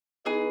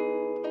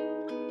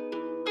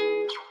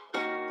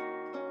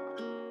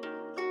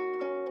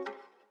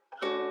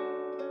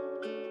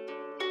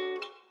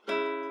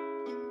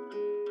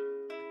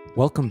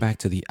Welcome back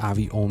to the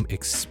Aviom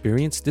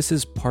Experience. This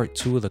is part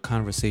 2 of the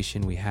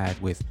conversation we had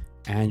with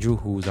Andrew,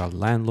 who's our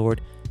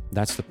landlord.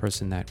 That's the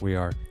person that we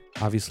are.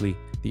 Obviously,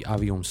 the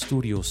Aviom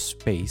Studio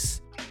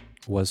space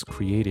was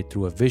created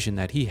through a vision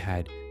that he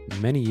had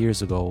many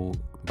years ago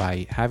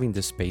by having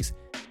this space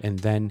and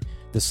then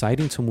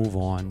deciding to move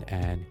on.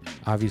 And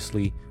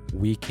obviously,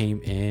 we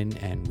came in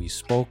and we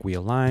spoke, we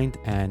aligned.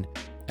 And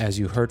as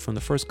you heard from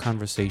the first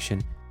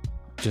conversation,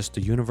 just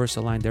the universe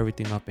aligned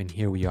everything up and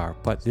here we are.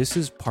 But this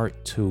is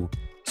part 2.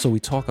 So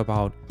we talk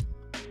about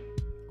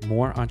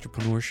more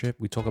entrepreneurship.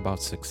 We talk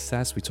about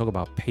success. We talk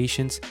about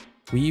patience.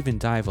 We even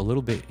dive a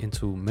little bit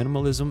into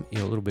minimalism,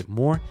 a little bit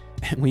more.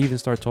 And we even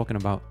start talking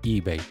about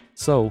eBay.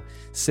 So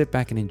sit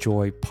back and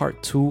enjoy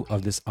part 2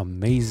 of this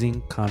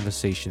amazing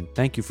conversation.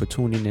 Thank you for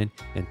tuning in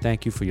and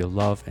thank you for your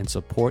love and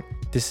support.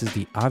 This is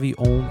the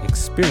Aviom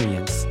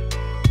Experience.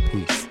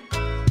 Peace.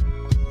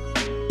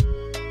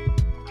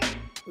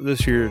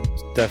 This year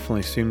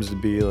definitely seems to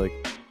be like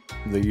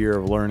the year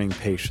of learning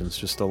patience.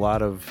 Just a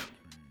lot of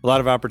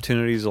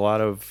opportunities, a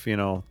lot of,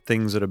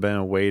 things that have been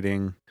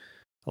awaiting,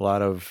 a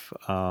lot of,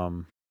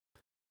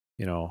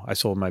 I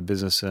sold my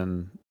business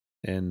in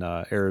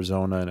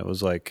Arizona, and it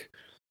was like,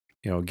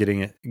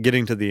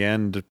 getting to the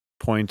end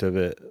point of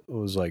it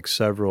was like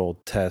several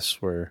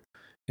tests where,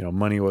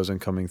 money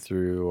wasn't coming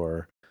through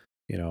or,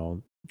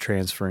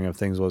 transferring of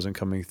things wasn't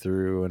coming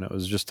through. And it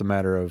was just a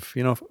matter of,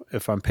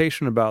 if I'm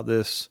patient about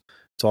this,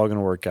 it's all going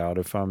to work out.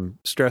 If I'm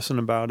stressing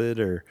about it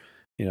or,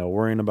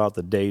 worrying about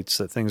the dates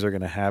that things are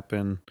going to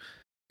happen,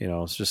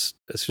 it's just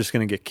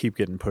going to keep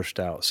getting pushed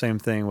out. Same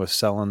thing with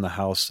selling the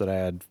house that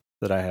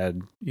I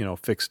had,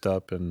 fixed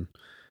up and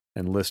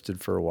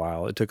listed for a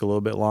while. It took a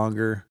little bit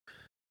longer,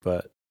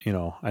 but,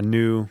 I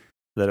knew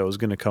that it was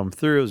going to come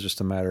through. It was just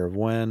a matter of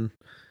when.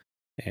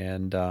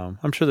 And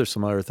I'm sure there's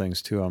some other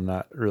things too I'm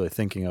not really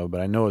thinking of,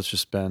 but I know it's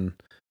just been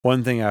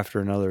one thing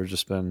after another,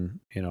 just been,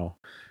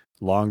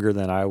 longer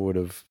than I would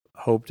have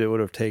hoped it would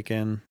have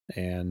taken.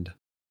 And,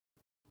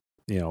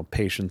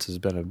 patience has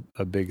been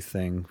a big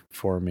thing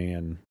for me,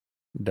 and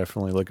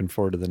definitely looking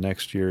forward to the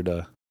next year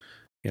to,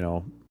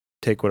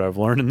 take what I've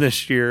learned in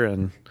this year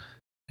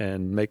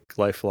and make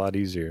life a lot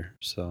easier.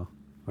 So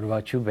what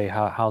about you, Bae?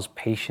 How's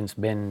patience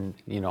been?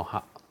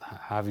 How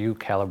have you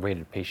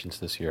calibrated patience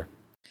this year?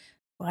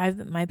 Well,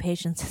 my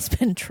patience has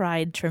been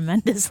tried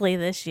tremendously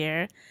this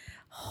year.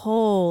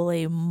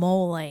 Holy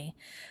moly.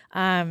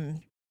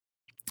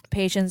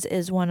 Patience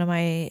is one of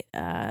my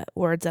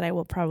words that I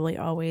will probably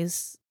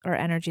always, or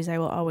energies I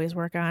will always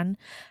work on.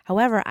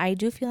 However, I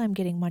do feel I'm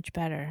getting much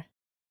better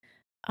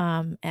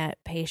at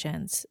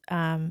patience,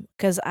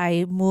 because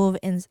I move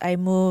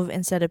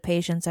instead of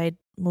patience, I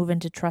move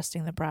into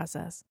trusting the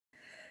process,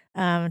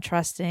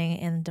 trusting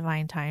in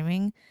divine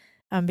timing,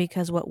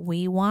 because what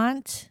we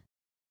want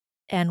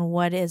and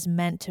what is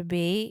meant to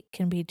be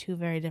can be two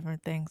very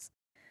different things.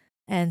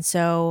 And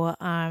so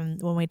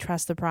when we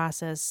trust the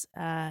process,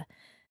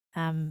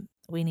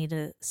 we need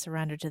to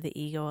surrender to the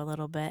ego a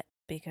little bit,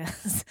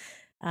 because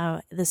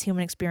this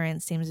human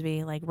experience seems to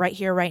be like right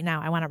here, right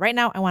now. I want it right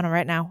now. I want it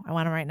right now. I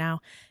want it right now.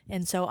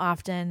 And so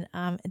often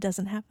it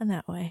doesn't happen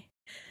that way.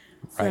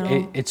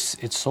 Right. It's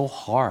so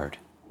hard.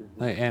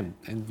 And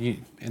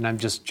I'm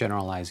just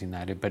generalizing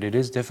that, but it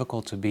is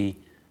difficult to be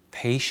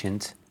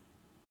patient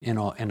in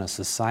a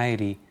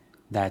society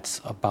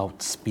that's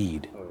about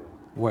speed,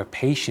 where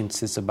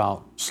patience is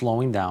about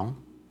slowing down,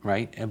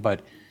 right?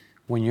 But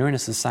when you're in a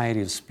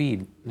society of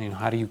speed,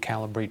 how do you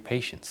calibrate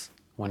patience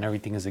when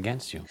everything is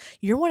against you?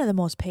 You're one of the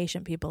most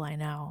patient people I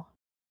know.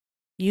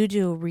 You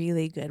do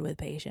really good with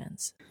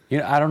patience.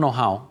 I don't know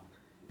how.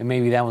 And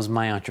maybe that was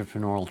my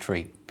entrepreneurial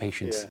trait,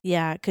 patience.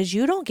 Yeah, because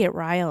you don't get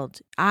riled.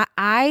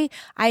 I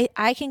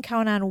can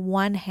count on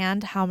one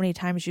hand how many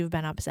times you've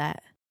been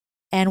upset.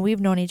 And we've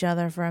known each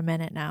other for a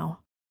minute now.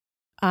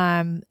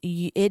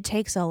 It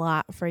takes a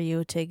lot for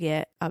you to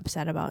get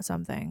upset about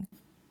something.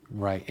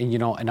 Right. And,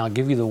 and I'll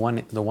give you the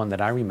one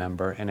that I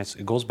remember. And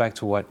it goes back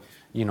to what,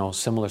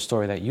 similar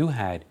story that you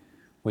had,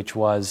 which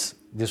was,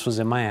 this was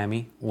in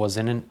Miami, was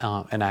in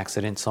an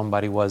accident.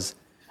 Somebody was,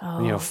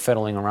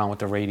 fiddling around with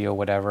the radio,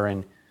 whatever.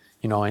 And,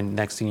 and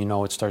next thing you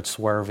know, it starts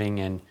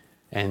swerving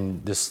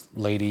and this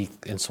lady,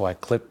 and so I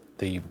clipped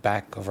the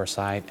back of her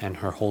side, and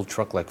her whole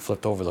truck like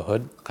flipped over the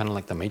hood, kind of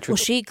like the Matrix.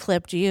 Well, she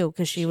clipped you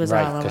because she was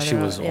right, all over because the she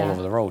road. was all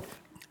over the road.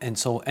 And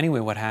so anyway,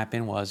 what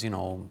happened was,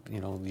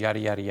 yada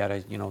yada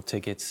yada,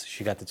 tickets.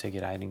 She got the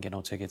ticket. I didn't get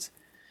no tickets.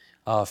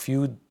 A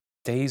few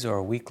days or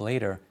a week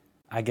later,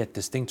 I get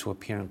this thing to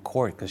appear in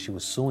court because she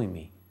was suing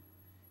me,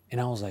 and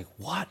I was like,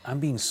 "What? I'm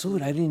being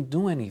sued? I didn't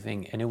do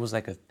anything." And it was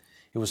like it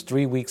was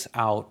 3 weeks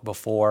out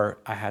before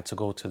I had to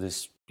go to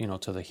this,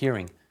 to the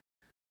hearing.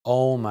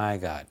 Oh my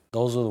God,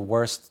 those are the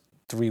worst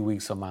 3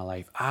 weeks of my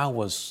life. I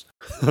was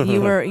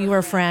you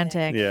were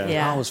frantic.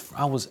 Yeah.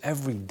 I was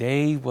every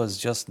day was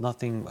just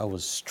nothing. I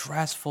was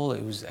stressful.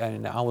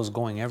 And I was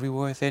going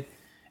everywhere with it.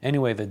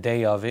 Anyway, the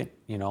day of it,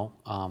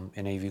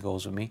 and AV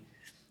goes with me.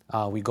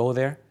 We go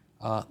there.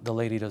 The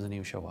lady doesn't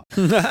even show up.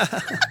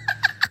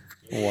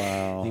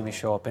 Wow. Didn't even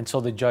show up. And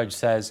so the judge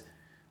says,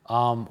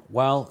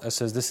 Well, it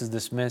says this is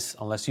dismissed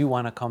unless you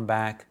want to come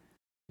back.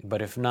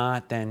 But if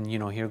not, then,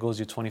 here goes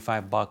your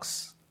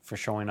 $25 for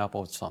showing up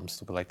or something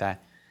stupid like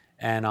that.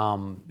 And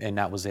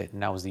that was it.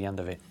 And that was the end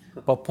of it.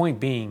 But point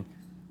being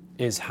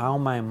is how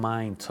my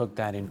mind took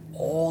that in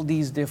all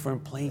these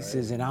different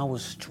places. Right. And I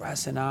was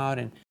stressing out.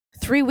 And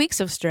 3 weeks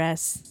of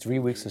stress. 3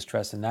 weeks of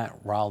stress. And that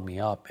riled me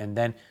up.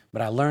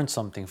 But I learned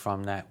something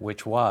from that,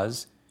 which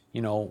was,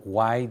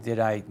 why did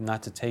I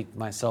not to take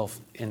myself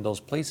in those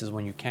places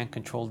when you can't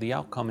control the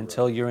outcome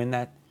until you're in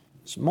that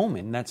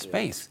moment, in that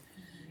space.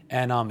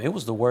 And it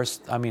was the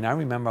worst. I mean, I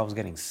remember I was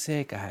getting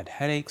sick. I had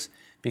headaches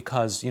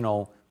because,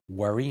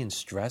 worry and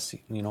stress,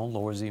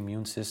 lowers the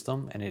immune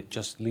system, and it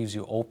just leaves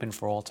you open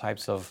for all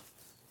types of,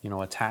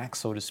 attacks,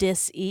 so to speak.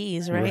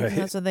 Dis-ease, right?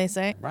 That's what they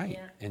say. Right.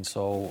 Yeah. And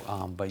so,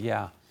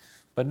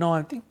 but no,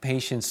 I think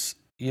patience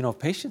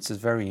is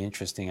very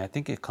interesting. I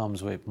think it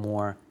comes with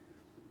more,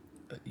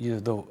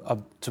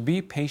 to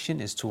be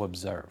patient is to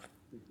observe.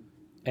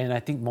 And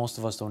I think most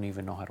of us don't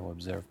even know how to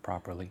observe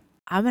properly.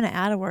 I'm going to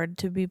add a word.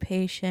 To be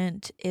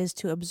patient is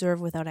to observe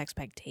without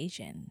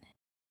expectation.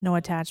 No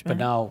attachment.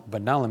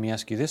 But now let me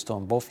ask you this, though.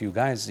 And both of you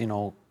guys,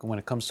 when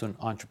it comes to an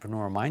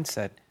entrepreneur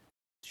mindset,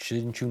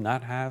 shouldn't you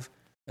not have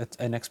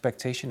an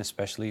expectation,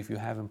 especially if you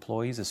have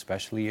employees,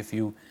 especially if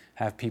you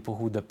have people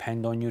who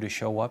depend on you to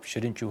show up?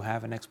 Shouldn't you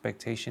have an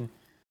expectation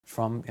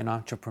from an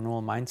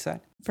entrepreneurial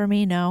mindset? For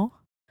me, no.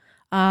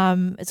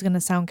 It's going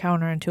to sound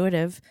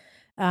counterintuitive.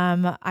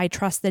 I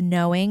trust the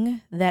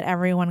knowing that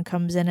everyone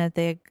comes in at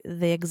the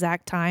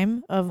exact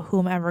time of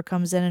whomever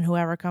comes in and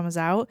whoever comes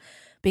out,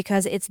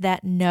 because it's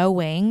that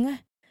knowing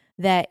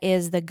that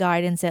is the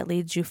guidance that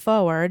leads you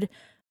forward,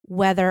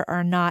 whether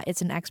or not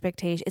it's an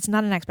expectation. It's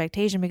not an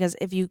expectation, because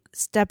if you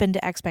step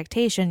into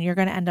expectation, you're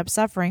going to end up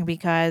suffering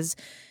because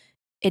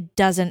it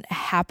doesn't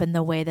happen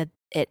the way that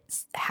it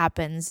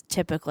happens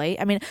typically.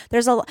 I mean,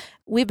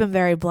 we've been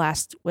very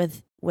blessed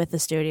with the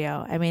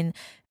studio. I mean,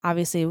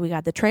 obviously we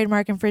got the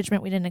trademark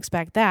infringement. We didn't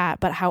expect that.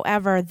 But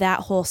however,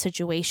 that whole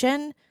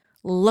situation,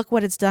 look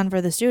what it's done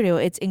for the studio.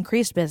 It's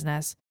increased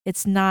business.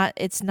 It's not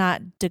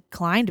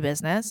declined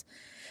business.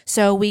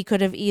 So we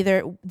could have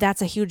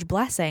that's a huge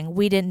blessing.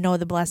 We didn't know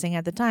the blessing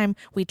at the time.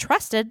 We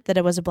trusted that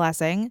it was a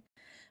blessing,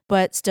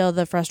 but still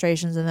the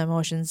frustrations and the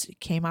emotions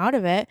came out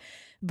of it.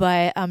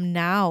 But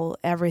now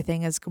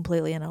everything is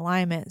completely in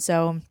alignment.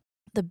 So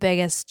the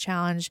biggest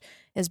challenge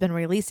has been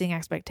releasing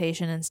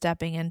expectation and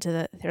stepping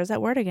into there's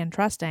that word again,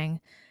 trusting.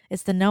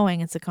 It's the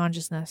knowing, it's the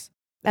consciousness.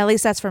 At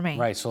least that's for me.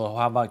 Right. So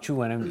how about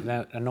you? And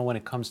I know when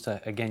it comes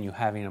to, again, you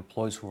having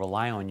employees who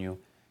rely on you,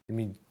 I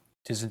mean,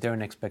 isn't there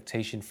an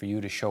expectation for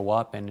you to show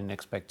up and an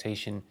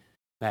expectation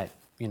that,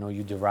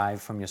 you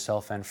derive from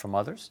yourself and from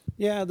others?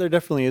 Yeah, there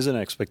definitely is an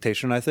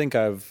expectation. I think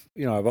I've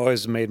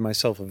always made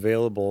myself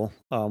available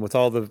with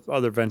all the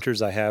other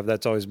ventures I have.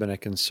 That's always been a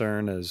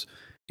concern is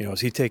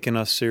he taking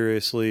us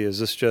seriously? Is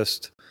this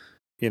just,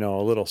 a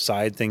little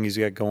side thing he's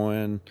got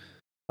going?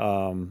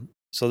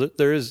 So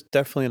there is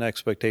definitely an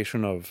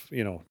expectation of,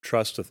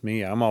 trust with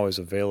me. I'm always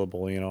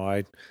available.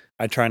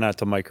 I try not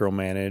to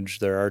micromanage.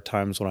 There are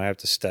times when I have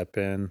to step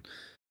in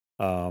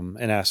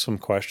and ask some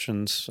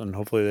questions, and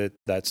hopefully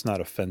that's not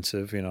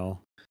offensive,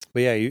 But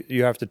yeah,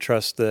 you have to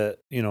trust that,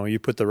 you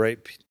put the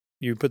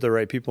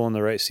right people in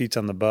the right seats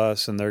on the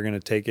bus, and they're going to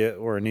take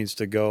it where it needs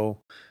to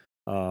go.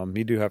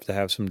 You do have to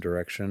have some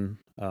direction.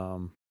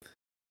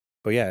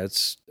 But yeah,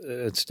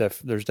 there's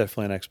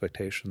definitely an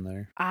expectation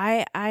there.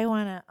 I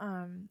want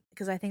to,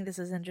 because I think this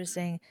is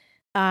interesting,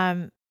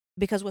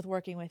 because with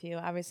working with you,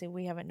 obviously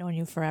we haven't known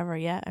you forever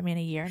yet. I mean,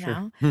 a year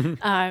Sure.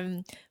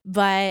 now.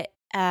 But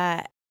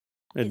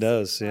it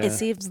does, yeah. It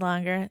seems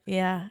longer,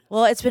 yeah.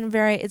 Well, it's been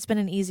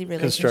an easy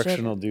relationship.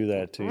 Construction will do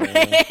that too.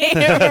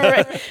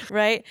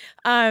 Right.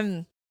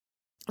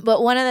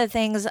 But one of the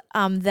things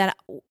that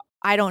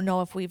I don't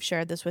know if we've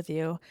shared this with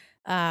you,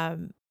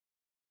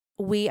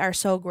 we are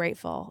so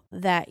grateful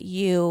that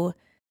you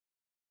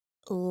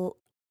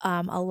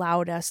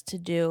allowed us to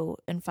do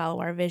and follow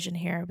our vision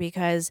here,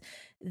 because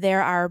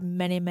there are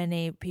many,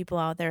 many people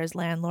out there as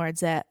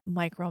landlords that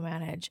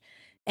micromanage.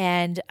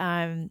 And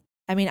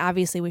I mean,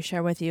 obviously we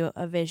share with you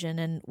a vision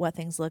and what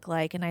things look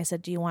like. And I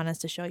said, do you want us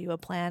to show you a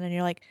plan? And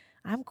you're like,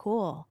 I'm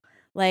cool.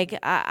 Like,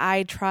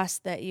 I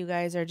trust that you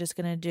guys are just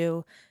going to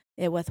do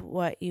it with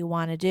what you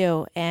want to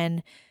do.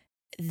 And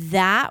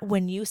that,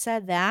 when you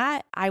said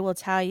that, I will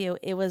tell you,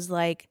 it was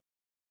like,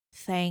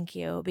 thank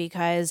you,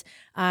 because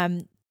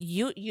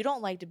you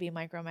don't like to be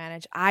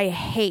micromanaged. I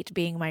hate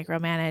being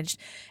micromanaged.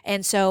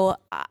 And so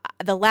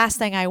the last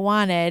thing I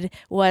wanted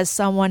was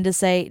someone to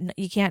say,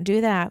 you can't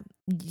do that.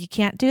 You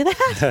can't do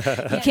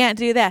that. You can't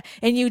do that.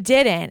 And you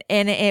didn't.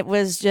 And it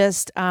was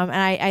just, and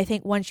I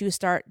think once you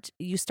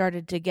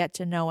started to get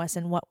to know us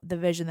and what the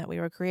vision that we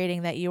were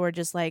creating, that you were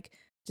just like,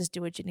 just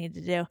do what you need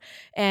to do.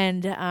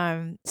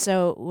 And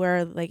so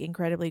we're like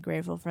incredibly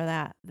grateful for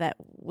that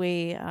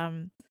we,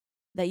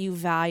 that you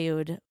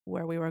valued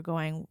where we were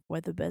going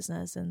with the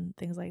business and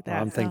things like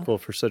that. I'm thankful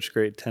for such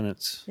great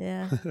tenants.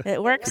 Yeah,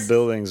 it works. The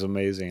building's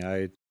amazing.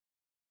 It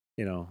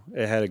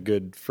had a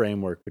good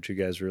framework, but you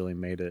guys really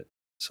made it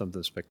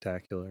something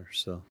spectacular.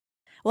 So.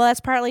 Well,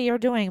 that's partly your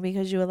doing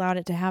because you allowed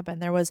it to happen.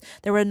 There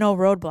were no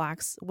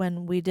roadblocks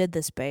when we did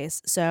the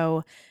space.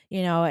 So,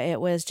 it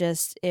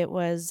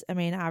was, I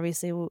mean,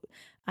 obviously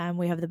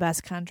we have the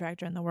best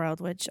contractor in the world,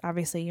 which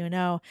obviously,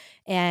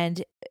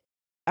 and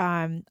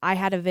I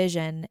had a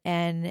vision,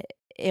 and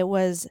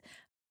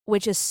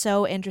which is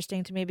so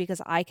interesting to me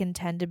because I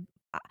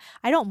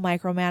don't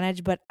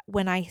micromanage, but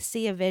when I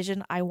see a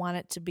vision, I want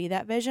it to be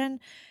that vision.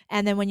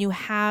 And then when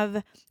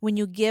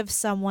you give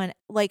someone,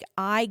 like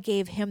I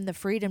gave him the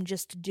freedom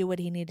just to do what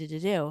he needed to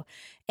do.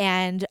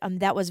 And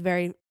that was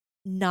very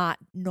not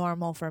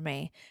normal for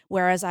me,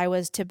 whereas I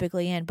was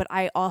typically in, but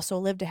I also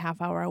lived a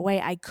half hour away.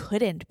 I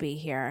couldn't be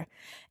here.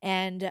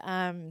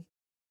 And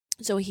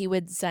so he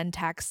would send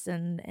texts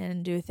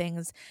and do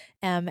things.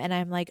 And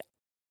I'm like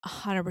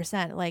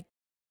 100% like,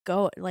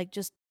 go, like,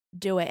 just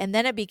do it. And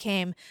then it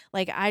became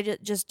like, I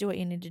just do what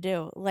you need to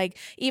do. Like,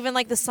 even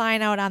like the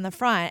sign out on the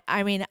front,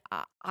 I mean,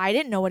 I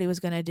didn't know what he was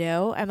going to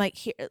do. I'm like,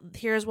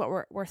 here's what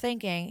we're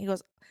thinking. He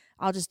goes,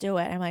 I'll just do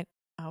it. I'm like,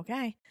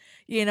 okay.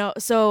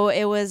 So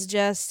it was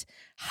just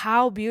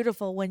how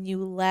beautiful when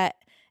you let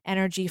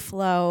energy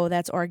flow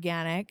that's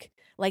organic,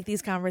 like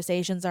these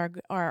conversations are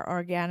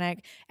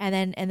organic,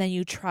 and then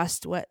you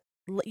trust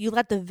you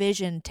let the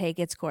vision take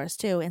its course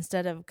too,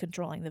 instead of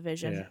controlling the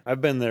vision. Yeah,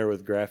 I've been there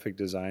with graphic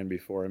design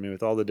before. I mean,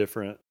 with all the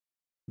different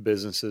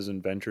businesses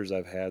and ventures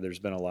I've had, there's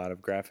been a lot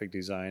of graphic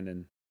design.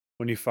 And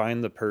when you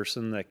find the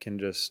person that can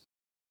just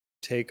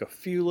take a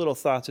few little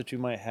thoughts that you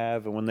might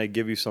have, and when they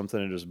give you something,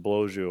 it just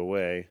blows you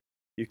away,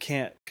 you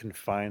can't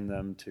confine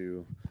them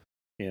to,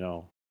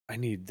 I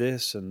need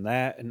this and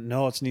that. And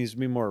no, it needs to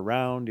be more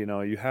round.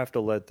 You have to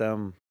let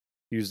them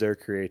use their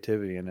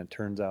creativity, and it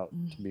turns out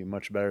to be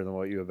much better than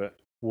what you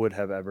would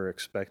have ever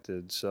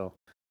expected. So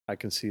I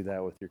can see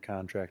that with your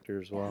contractor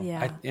as well.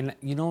 Yeah.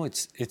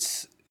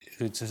 It's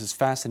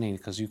fascinating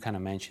because you kind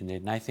of mentioned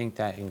it, and I think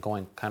that in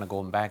going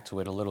back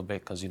to it a little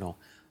bit, because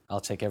I'll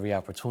take every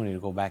opportunity to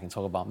go back and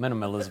talk about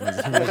minimalism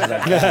as much as I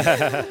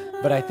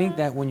can. But I think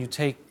that when you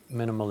take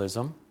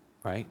minimalism,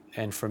 right,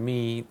 and for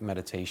me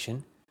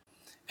meditation,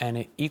 and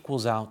it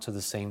equals out to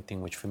the same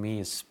thing, which for me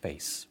is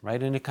space,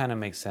 right? And it kind of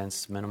makes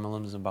sense.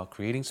 Minimalism is about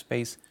creating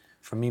space.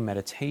 For me,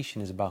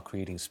 meditation is about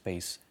creating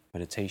space.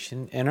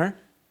 Meditation inner,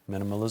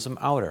 minimalism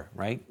outer,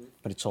 right?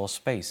 But it's all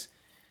space.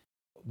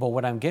 But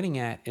what I'm getting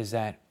at is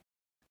that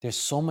there's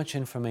so much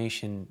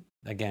information,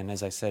 again,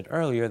 as I said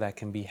earlier, that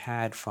can be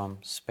had from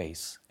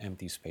space,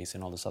 empty space,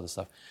 and all this other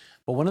stuff.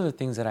 But one of the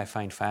things that I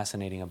find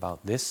fascinating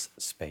about this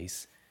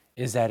space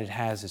is that it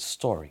has its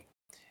story.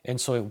 And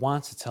so it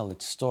wants to tell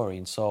its story.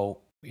 And so,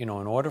 in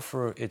order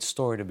for its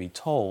story to be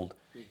told,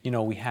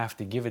 we have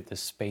to give it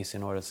this space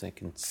in order so it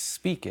can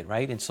speak it,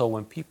 right? And so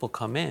when people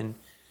come in,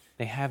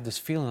 they have this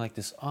feeling like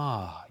this,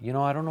 I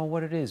don't know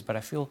what it is, but I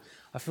feel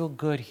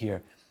good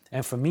here.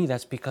 And for me,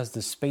 that's because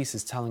the space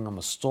is telling them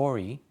a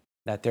story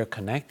that they're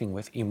connecting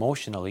with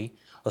emotionally,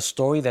 a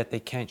story that they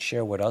can't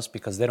share with us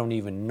because they don't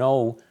even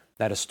know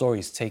that a story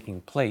is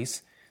taking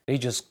place. They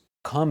just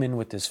come in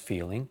with this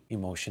feeling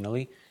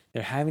emotionally.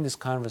 They're having this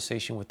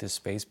conversation with this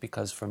space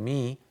because for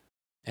me,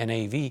 and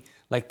AV,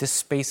 like this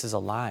space is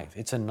alive.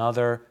 It's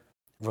another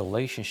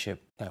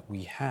relationship that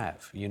we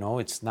have.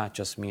 It's not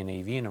just me and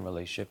AV in a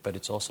relationship, but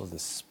it's also the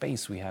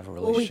space we have a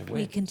relationship with.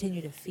 We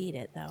continue to feed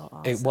it though.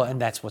 Also. And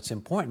that's what's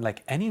important.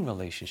 Like any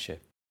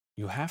relationship,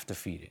 you have to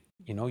feed it.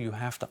 You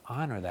have to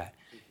honor that.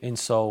 And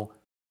so,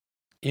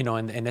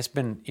 and it's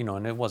been,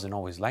 and it wasn't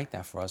always like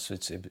that for us.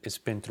 It's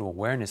been through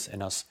awareness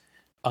and us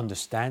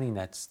understanding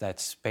that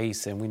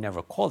space, and we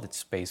never called it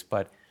space,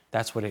 but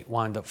that's what it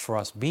wound up for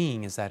us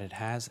being, is that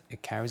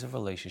it carries a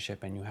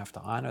relationship, and you have to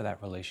honor that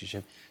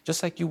relationship,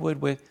 just like you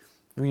would with,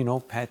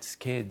 pets,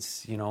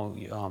 kids,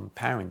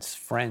 parents,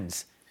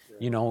 friends.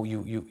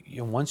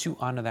 You once you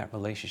honor that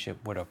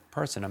relationship with a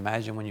person,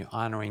 imagine when you're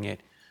honoring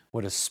it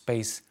with a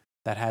space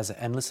that has an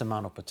endless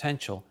amount of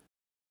potential,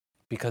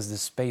 because the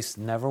space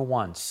never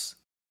once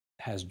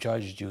has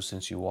judged you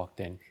since you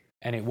walked in,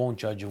 and it won't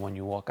judge you when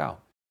you walk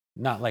out.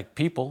 Not like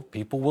people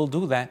will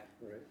do that.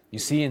 Right. You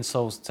see, and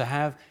so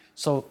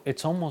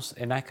it's almost,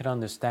 and I could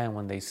understand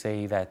when they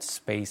say that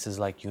space is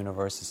like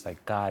universe, it's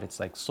like God, it's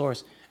like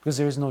source, because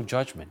there is no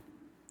judgment,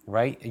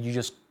 right? You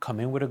just come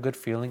in with a good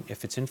feeling,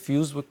 if it's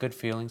infused with good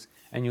feelings,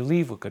 and you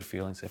leave with good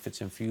feelings, if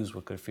it's infused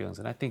with good feelings.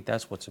 And I think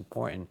that's what's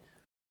important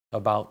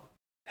about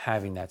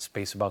having that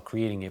space, about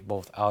creating it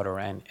both outer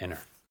and inner.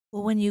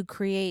 Well, when you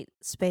create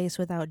space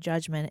without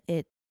judgment,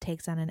 it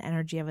takes on an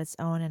energy of its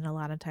own, and a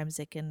lot of times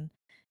it can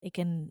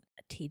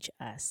teach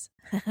us.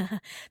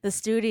 The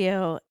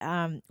studio,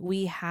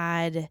 we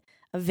had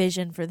a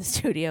vision for the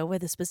studio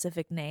with a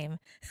specific name.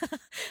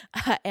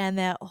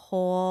 And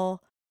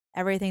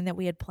everything that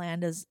we had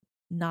planned is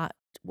not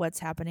what's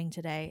happening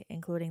today,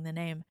 including the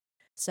name.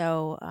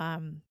 So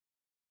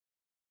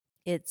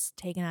it's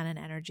taken on an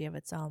energy of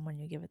its own when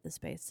you give it the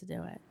space to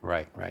do it.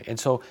 Right. And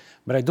so,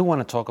 but I do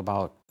want to talk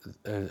about,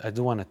 I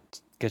do want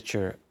to get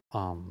your,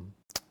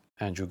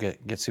 Andrew,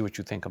 see what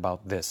you think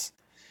about this.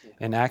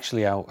 And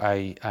actually,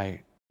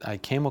 I I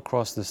came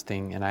across this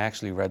thing, and I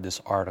actually read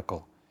this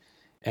article,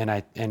 and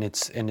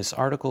it's in this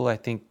article, I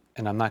think,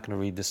 and I'm not going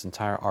to read this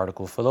entire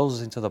article. For those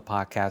listening to the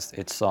podcast,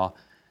 it's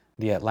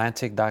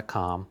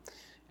theatlantic.com,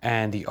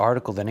 and the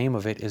article, the name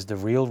of it is The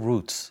Real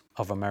Roots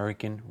of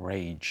American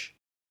Rage.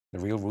 The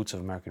Real Roots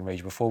of American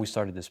Rage. Before we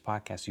started this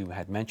podcast, you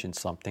had mentioned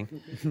something,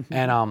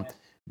 and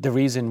the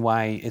reason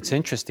why it's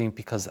interesting,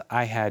 because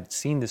I had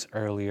seen this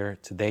earlier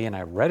today and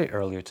I read it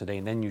earlier today,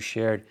 and then you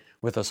shared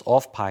with us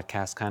off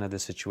podcast kind of the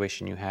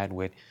situation you had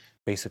with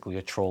basically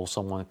a troll,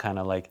 someone kind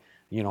of like,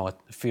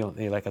 feel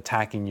like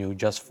attacking you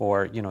just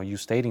for, you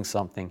stating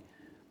something.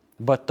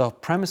 But the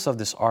premise of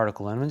this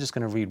article, and I'm just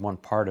going to read one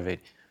part of it,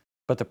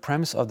 but the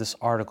premise of this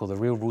article, The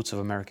Real Roots of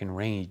American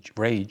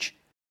Rage,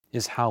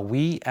 is how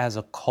we as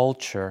a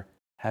culture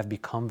have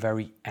become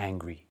very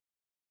angry,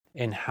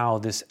 and how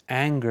this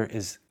anger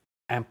is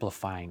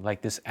amplifying.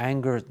 Like, this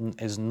anger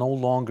is no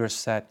longer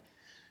set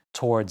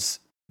towards,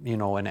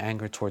 an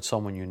anger towards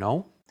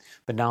someone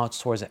but now it's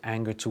towards an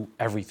anger to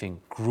everything,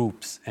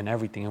 groups and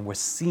everything. And we're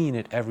seeing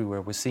it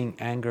everywhere. We're seeing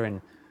anger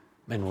and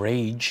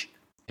rage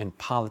in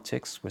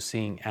politics. We're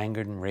seeing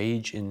anger and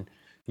rage in,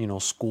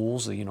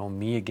 schools,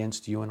 me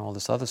against you and all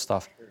this other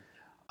stuff.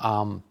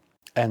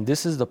 And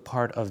this is the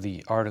part of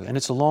the article, and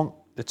it's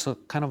a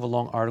kind of a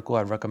long article.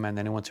 I'd recommend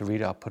anyone to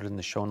read it. I'll put it in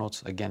the show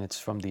notes. Again, it's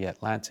from The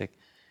Atlantic.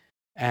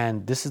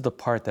 And this is the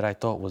part that I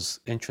thought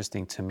was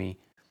interesting to me.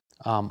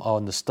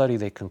 On the study,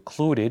 they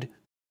concluded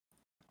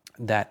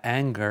that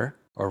anger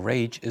or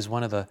rage is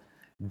one of the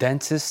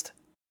densest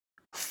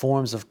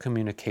forms of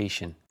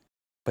communication,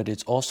 but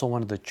it's also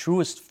one of the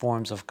truest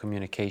forms of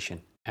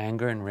communication.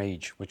 Anger and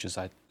rage, which is,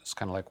 it's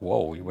kind of like,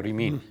 whoa, what do you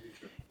mean?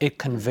 It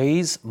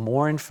conveys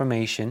more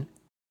information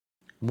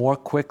more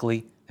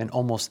quickly than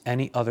almost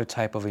any other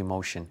type of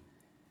emotion.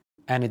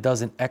 And it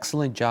does an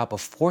excellent job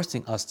of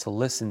forcing us to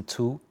listen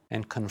to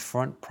and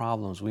confront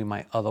problems we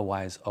might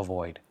otherwise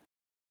avoid.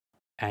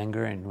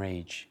 Anger and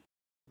rage.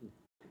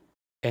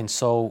 And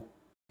so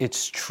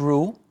it's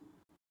true,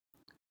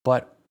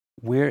 but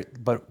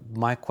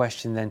my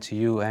question then to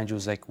you, Andrew,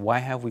 is like, why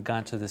have we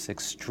gone to this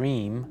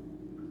extreme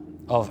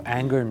of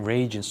anger and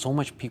rage, and so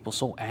much people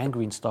so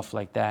angry and stuff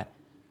like that?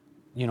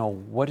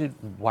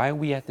 Why are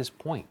we at this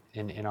point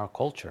in our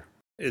culture?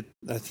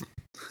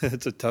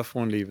 It's a tough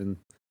one to even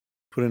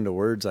put into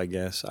words, I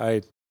guess.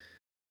 It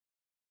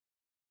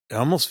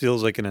almost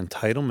feels like an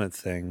entitlement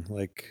thing,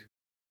 like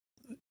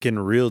getting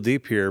real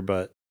deep here,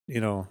 but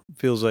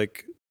feels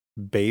like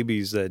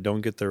babies that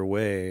don't get their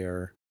way,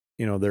 or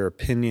their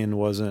opinion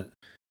wasn't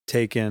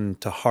taken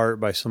to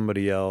heart by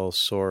somebody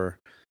else, or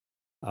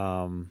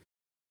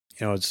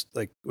it's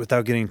like,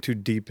 without getting too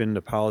deep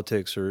into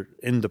politics or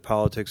into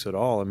politics at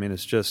all, I mean,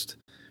 it's just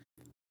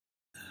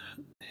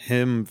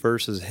him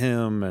versus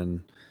him,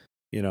 and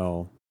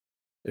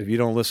if you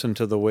don't listen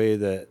to the way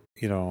that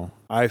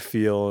I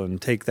feel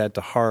and take that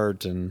to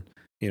heart, and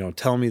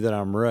tell me that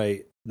I'm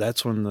right,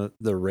 that's when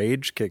the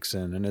rage kicks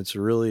in. And it's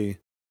really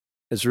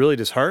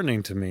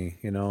disheartening to me,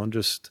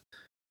 just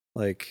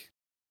like,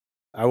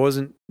 I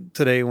wasn't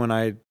today when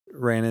I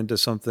ran into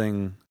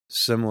something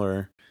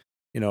similar,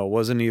 I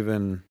wasn't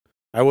even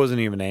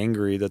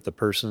angry that the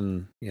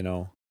person,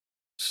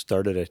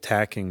 started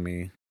attacking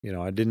me.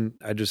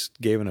 I just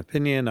gave an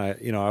opinion.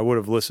 I would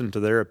have listened to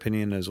their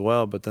opinion as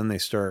well, but then they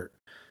start,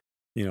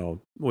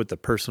 with the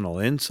personal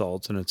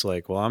insults, and it's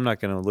like, well, I'm not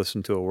going to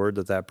listen to a word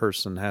that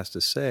person has to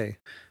say.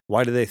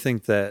 Why do they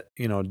think that,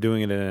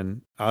 doing it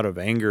out of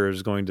anger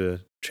is going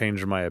to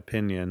change my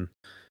opinion?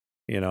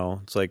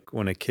 It's like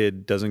when a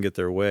kid doesn't get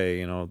their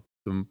way,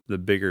 the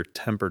bigger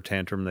temper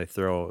tantrum they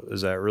throw,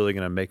 is that really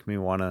going to make me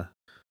want to,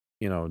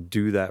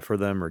 do that for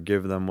them or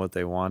give them what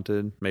they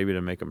wanted? Maybe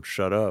to make them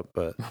shut up.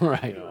 But,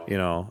 right.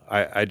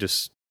 I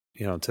just,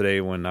 today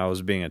when I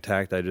was being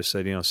attacked, I just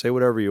said, say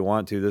whatever you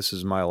want to. This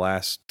is my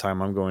last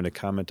time I'm going to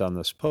comment on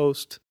this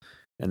post.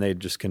 And they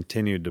just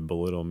continued to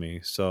belittle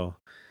me. So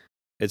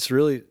it's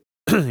really,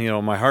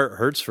 my heart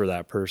hurts for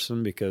that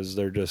person, because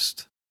they're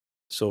just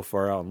so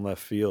far out in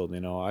left field.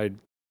 I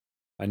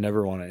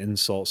never want to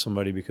insult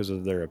somebody because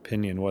of their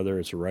opinion, whether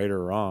it's right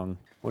or wrong.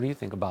 What do you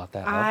think about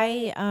that?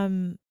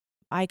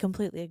 I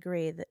completely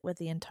agree with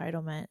the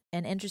entitlement.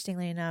 And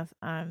interestingly enough,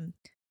 I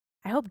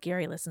hope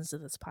Gary listens to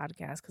this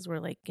podcast, because we're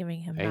like giving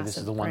him massive this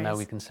is the praise. one that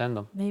we can send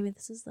him. Maybe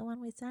this is the one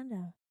we send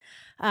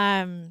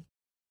him.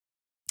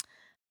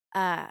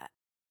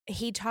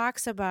 He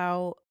talks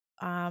about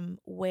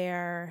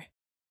where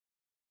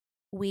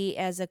we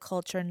as a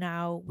culture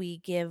now, we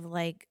give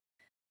like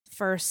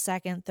first,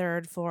 second,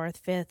 third, fourth,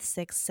 fifth,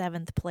 sixth,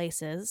 seventh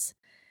places,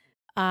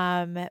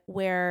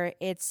 where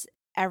it's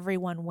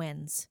everyone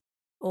wins,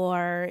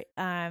 or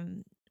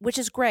which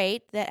is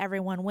great that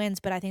everyone wins,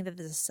 but I think that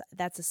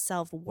that's a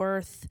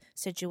self-worth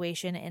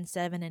situation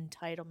instead of an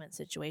entitlement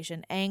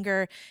situation.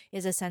 Anger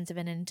is a sense of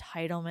an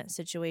entitlement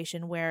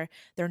situation where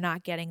they're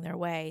not getting their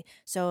way.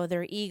 So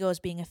their ego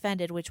is being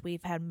offended, which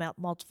we've had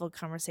multiple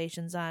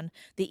conversations on.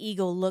 The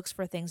ego looks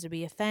for things to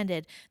be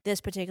offended.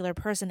 This particular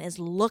person is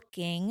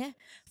looking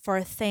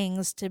for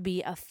things to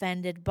be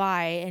offended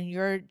by, and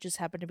you're just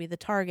happen to be the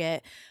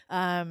target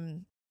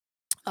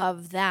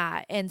of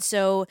that. And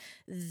so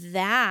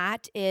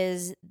that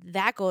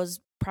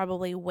goes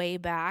probably way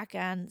back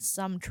on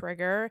some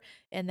trigger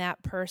in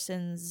that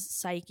person's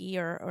psyche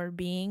or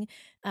being,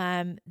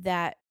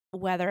 that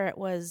whether it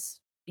was,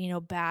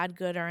 bad,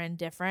 good, or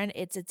indifferent,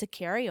 it's a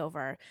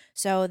carryover.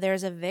 So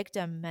there's a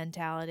victim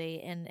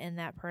mentality in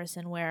that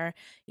person where,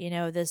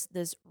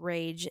 this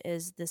rage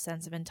is the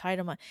sense of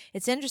entitlement.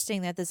 It's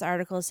interesting that this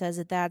article says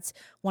that that's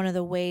one of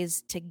the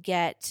ways to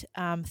get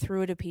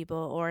through to people,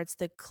 or it's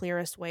the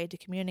clearest way to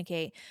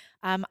communicate.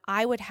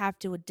 I would have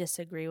to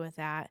disagree with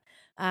that.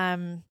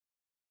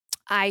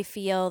 I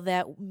feel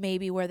that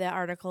maybe where the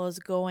article is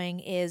going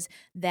is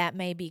that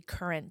maybe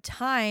current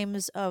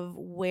times of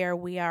where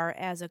we are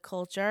as a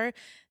culture,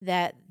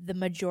 that the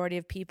majority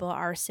of people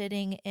are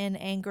sitting in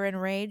anger and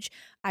rage.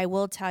 I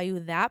will tell you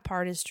that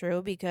part is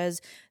true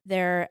because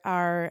there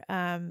are,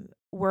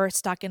 we're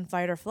stuck in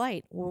fight or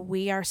flight.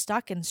 We are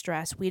stuck in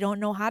stress. We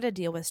don't know how to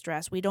deal with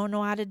stress. We don't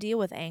know how to deal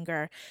with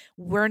anger.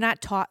 We're not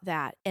taught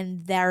that.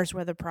 And there's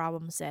where the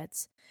problem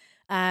sits,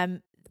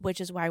 which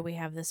is why we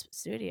have this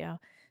studio.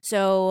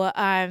 So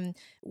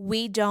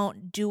we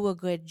don't do a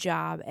good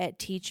job at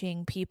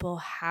teaching people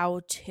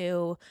how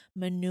to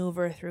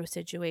maneuver through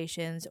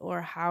situations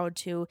or how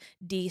to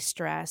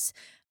de-stress.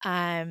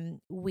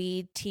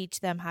 We teach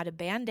them how to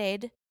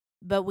Band-Aid,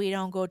 but we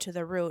don't go to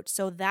the root.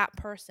 So that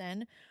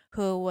person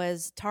who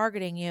was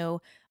targeting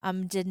you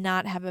did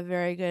not have a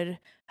very good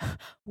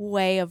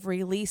way of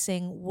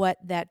releasing what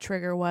that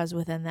trigger was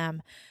within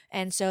them.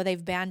 And so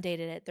they've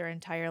Band-Aided it their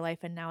entire life,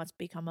 and now it's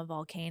become a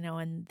volcano,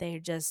 and they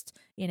just,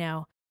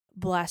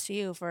 bless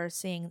you for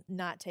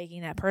not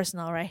taking that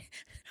personal, right?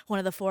 One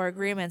of the 4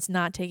 agreements,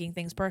 not taking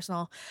things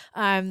personal.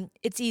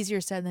 It's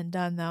easier said than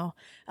done, though,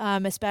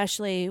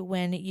 especially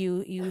when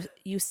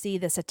you see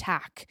this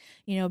attack,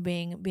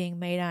 being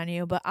made on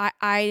you. But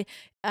I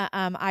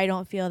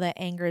don't feel that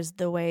anger is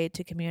the way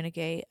to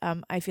communicate.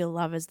 I feel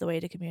love is the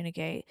way to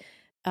communicate.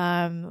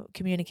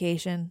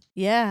 Communication,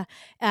 yeah.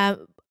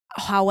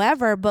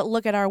 However, but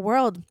look at our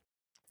world.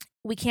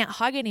 We can't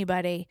hug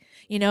anybody.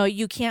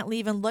 You can't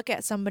even look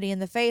at somebody in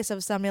the face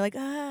of somebody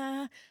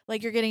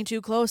like you're getting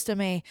too close to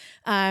me.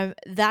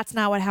 That's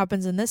not what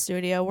happens in this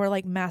studio. We're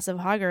like massive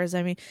huggers.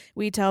 I mean,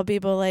 we tell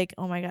people like,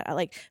 oh my God,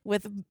 like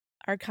with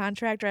our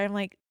contractor, I'm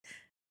like,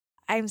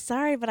 I'm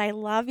sorry, but I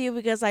love you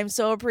because I'm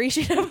so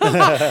appreciative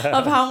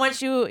of how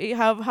much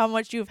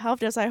you've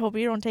helped us. I hope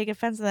you don't take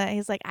offense to that. And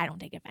he's like, I don't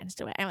take offense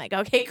to it. I'm like,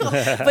 okay, cool.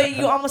 But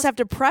you almost have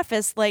to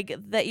preface like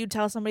that you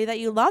tell somebody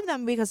that you love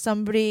them because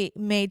somebody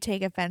may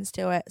take offense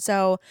to it.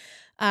 So,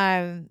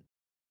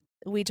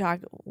 we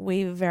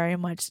very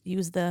much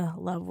use the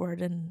love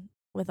word and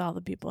with all the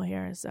people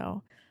here.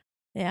 So,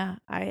 yeah,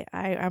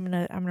 I'm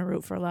gonna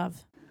root for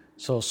love.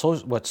 So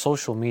what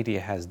social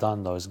media has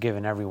done, though, is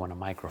given everyone a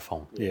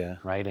microphone. Yeah.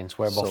 Right? And it's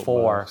where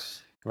before,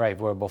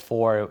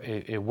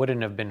 it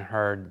wouldn't have been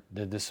heard,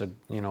 this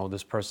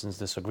person's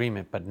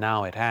disagreement, but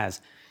now it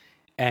has.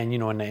 And,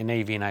 in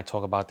AV, and I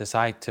talk about this,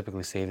 I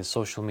typically say that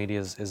social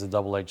media is a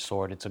double-edged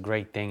sword. It's a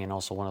great thing and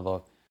also one of the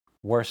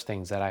worst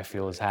things that I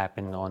feel has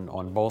happened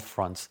on both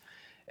fronts.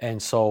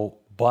 And so,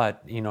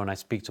 but, and I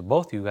speak to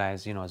both you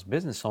guys, as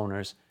business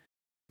owners,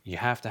 you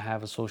have to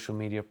have a social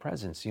media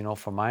presence.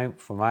 For my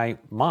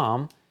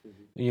mom,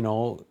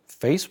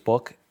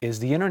 Facebook is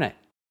the internet.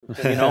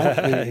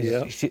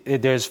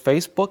 There's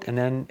Facebook,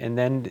 and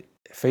then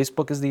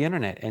Facebook is the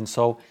internet, and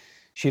so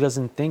she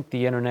doesn't think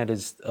the internet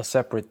is a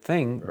separate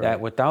thing. Right. That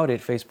without it,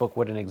 Facebook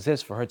wouldn't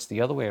exist. For her, it's the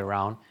other way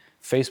around.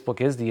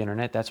 Facebook is the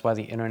internet. That's why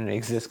the internet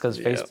exists, because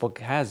Facebook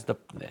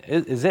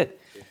is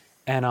it.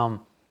 And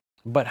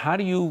but how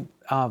do you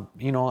not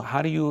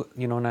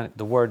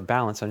the word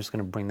balance? I'm just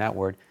going to bring that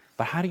word.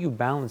 But how do you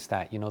balance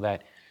that?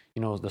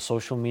 The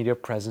social media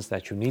presence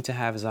that you need to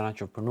have as an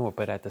entrepreneur,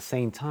 but at the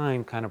same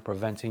time, kind of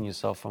preventing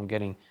yourself from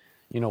getting,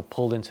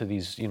 pulled into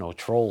these,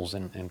 trolls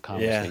and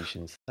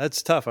conversations. Yeah,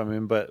 that's tough. I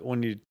mean, but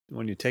when you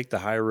take the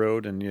high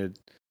road and you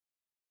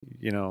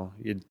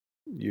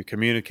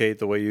communicate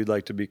the way you'd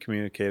like to be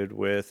communicated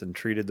with and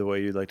treated the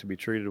way you'd like to be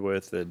treated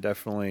with, it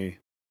definitely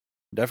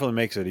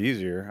makes it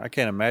easier. I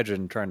can't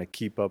imagine trying to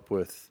keep up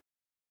with,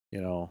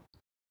 you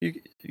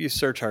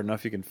search hard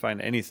enough, you can find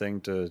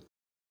anything to,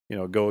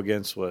 go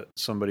against what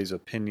somebody's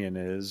opinion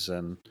is.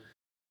 And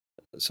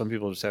some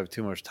people just have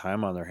too much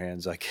time on their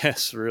hands, I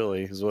guess,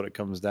 really is what it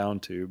comes down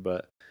to.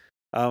 But,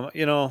 I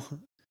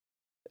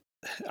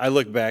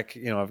look back,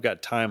 I've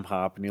got Time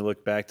Hop, and you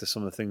look back to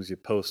some of the things you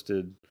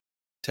posted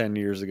 10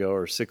 years ago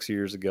or 6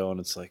 years ago,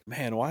 and it's like,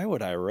 man, why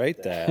would I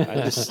write that?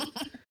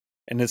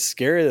 And it's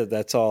scary that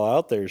that's all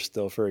out there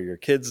still for your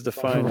kids to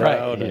find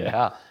out.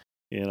 Yeah.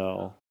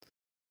 And,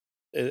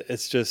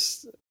 it's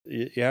just,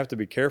 you have to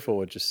be careful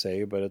what you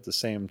say, but at the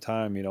same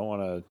time, you don't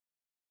want to,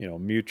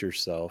 mute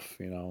yourself.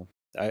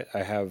 I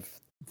have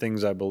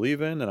things I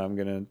believe in, and I'm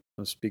going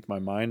to speak my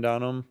mind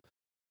on them,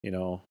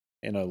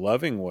 in a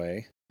loving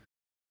way.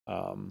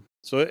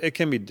 So it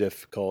can be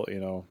difficult,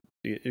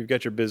 you've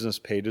got your business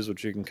pages,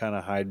 which you can kind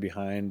of hide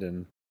behind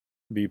and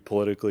be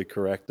politically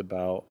correct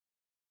about.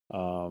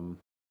 And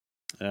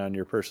on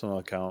your personal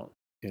account,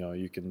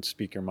 you can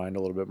speak your mind a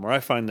little bit more. I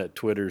find that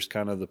Twitter's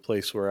kind of the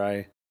place where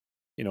I,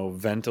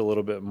 vent a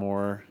little bit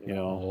more,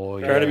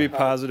 try to be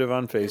positive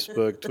on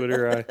Facebook.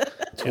 Twitter, I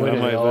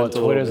might vent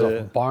Twitter's a little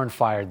bit. A barn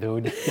fire,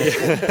 dude.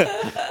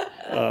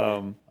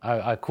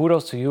 I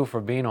kudos to you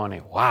for being on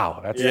it.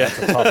 Wow, that's a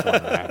tough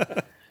one,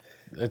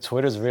 man.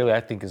 Twitter's really,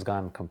 I think, has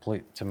gone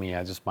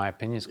my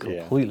opinion, is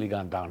completely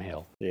gone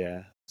downhill.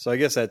 Yeah. So I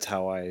guess that's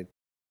how I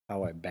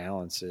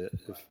balance it,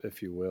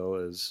 if you will,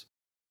 is,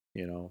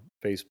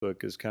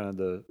 Facebook is kind of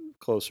the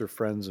closer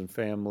friends and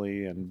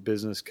family and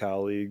business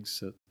colleagues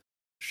that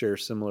share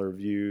similar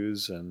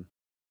views, and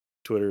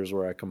Twitter is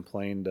where I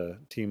complained to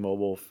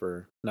T-Mobile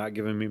for not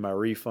giving me my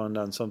refund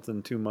on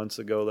something 2 months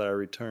ago that I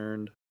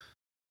returned,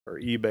 or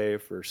eBay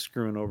for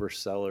screwing over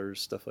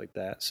sellers, stuff like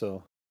that.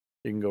 So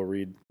you can go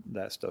read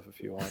that stuff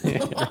if you want.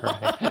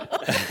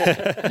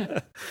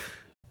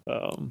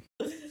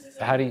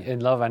 How do you, in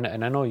love, and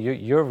I know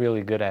you're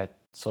really good at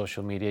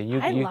social media.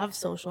 I love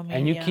social media.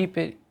 And you keep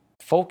it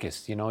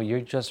focused, you're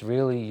just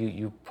really,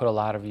 you put a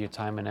lot of your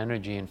time and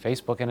energy in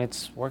Facebook, and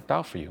it's worked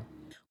out for you.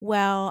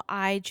 Well,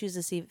 I choose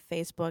to see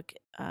Facebook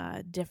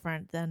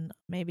different than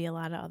maybe a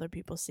lot of other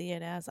people see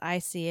it as. I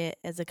see it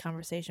as a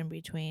conversation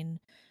between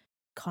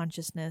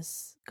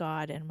consciousness,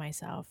 God, and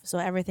myself. So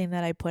everything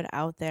that I put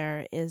out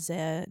there is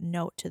a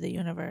note to the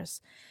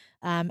universe.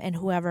 And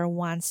whoever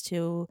wants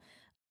to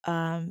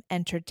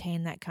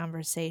entertain that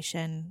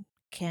conversation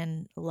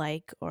can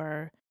like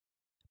or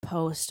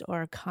post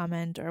or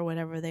comment or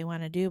whatever they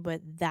want to do,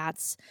 but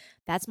that's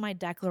my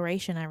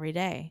declaration every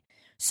day.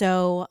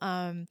 So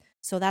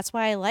so that's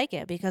why I like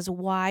it, because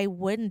why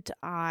wouldn't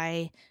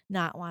I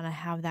not want to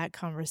have that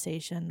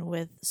conversation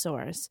with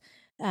Source?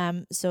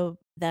 So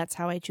that's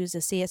how I choose to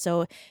see it.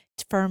 So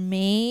for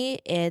me,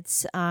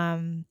 it's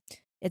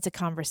a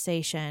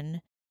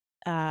conversation,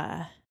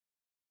 a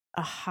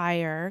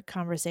higher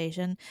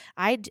conversation.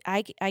 I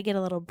get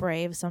a little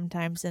brave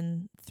sometimes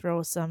and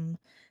throw some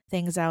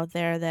things out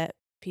there that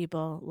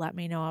people let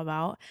me know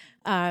about.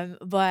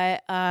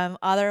 But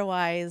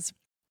otherwise,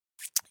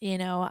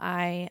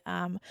 I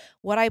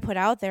what I put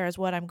out there is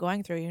what I'm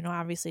going through.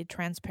 Obviously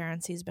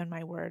transparency has been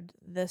my word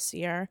this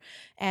year.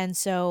 And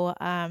so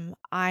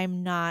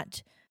I'm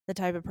not the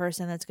type of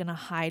person that's going to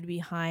hide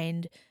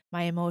behind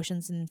my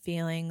emotions and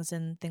feelings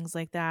and things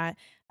like that.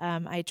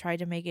 I try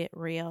to make it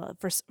real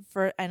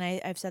and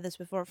I've said this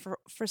before,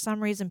 for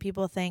some reason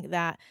people think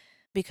that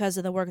because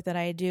of the work that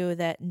I do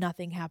that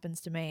nothing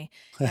happens to me.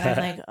 And I'm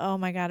like, oh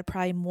my God,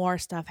 probably more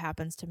stuff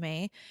happens to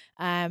me.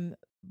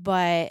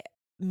 But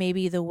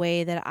maybe the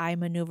way that I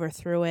maneuver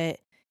through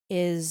it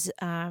is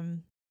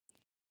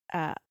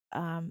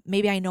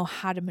maybe I know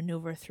how to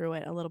maneuver through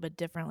it a little bit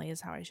differently,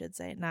 is how I should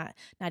say. Not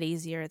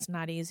easier. It's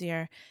not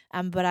easier.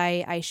 But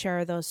I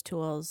share those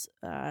tools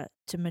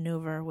to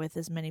maneuver with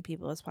as many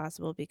people as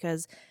possible,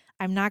 because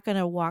I'm not going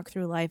to walk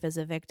through life as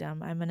a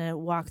victim. I'm going to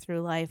walk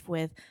through life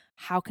with,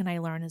 how can I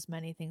learn as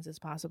many things as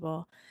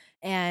possible?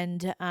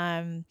 And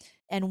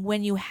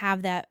when you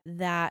have that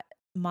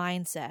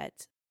mindset,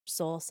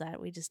 soul set,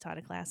 we just taught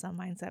a class on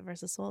mindset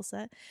versus soul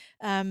set.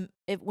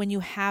 When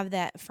you have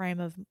that frame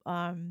of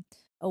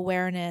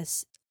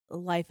awareness,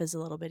 life is a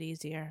little bit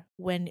easier.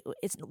 When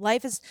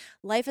life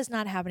is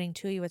not happening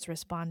to you, it's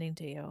responding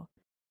to you.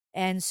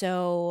 And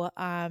so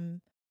I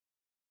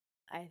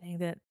think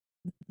that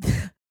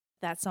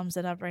that sums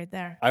it up right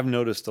there. I've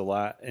noticed a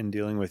lot in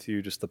dealing with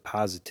you, just the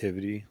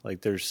positivity.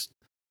 Like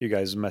you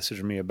guys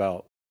messaged me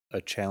about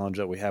a challenge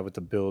that we have with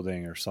the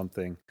building or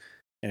something,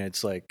 and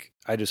it's like,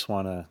 I just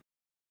want to,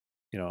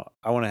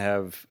 I want to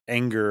have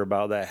anger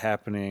about that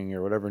happening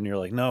or whatever. And you're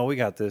like, no, we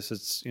got this.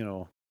 It's,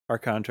 our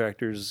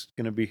contractor's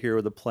going to be here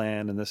with a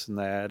plan and this and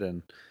that.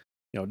 And,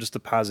 just the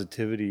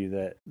positivity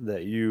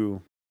that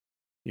you,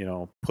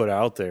 put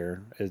out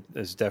there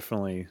is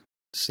definitely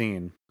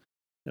seen.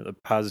 The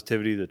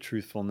positivity, the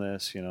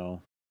truthfulness,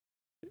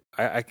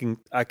 I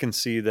can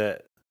see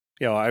that,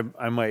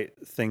 I might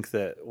think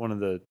that one of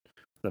the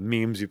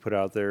memes you put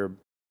out there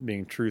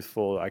being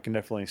truthful, I can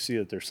definitely see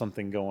that there's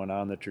something going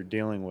on that you're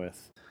dealing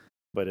with,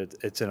 but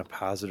it's in a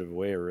positive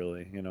way,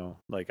 really,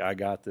 like, I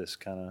got this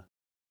kind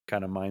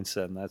of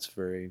mindset, and that's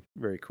very,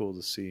 very cool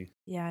to see.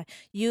 Yeah.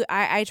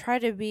 I try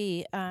to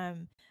be,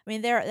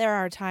 there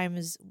are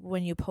times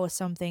when you post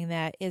something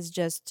that is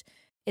just,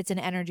 it's an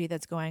energy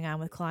that's going on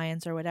with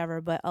clients or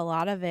whatever, but a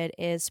lot of it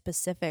is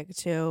specific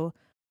to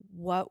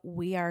what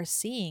we are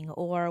seeing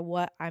or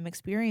what I'm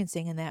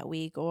experiencing in that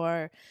week,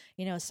 or,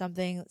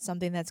 something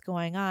that's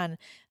going on.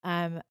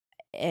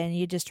 And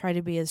you just try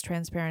to be as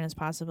transparent as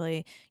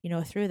possibly,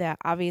 through that.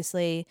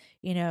 Obviously,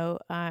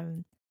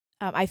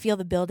 I feel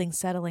the building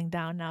settling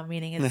down now,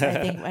 meaning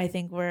I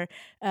think we're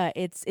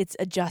it's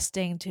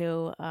adjusting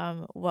to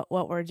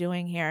what we're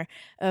doing here.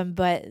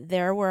 But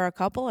there were a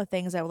couple of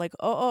things that were like,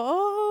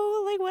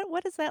 like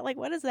what is that? Like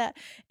what is that?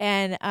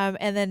 And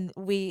then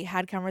we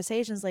had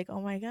conversations like,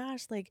 oh my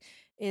gosh, like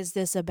is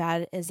this a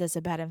bad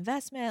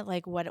investment?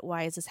 Like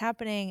why is this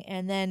happening?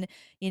 And then,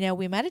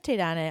 we meditate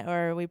on it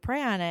or we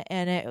pray on it,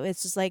 and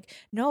it's just like,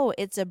 no,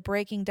 it's a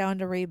breaking down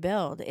to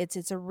rebuild.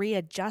 It's a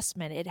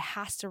readjustment. It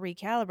has to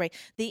recalibrate.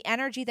 The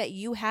energy that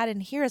you had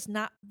in here is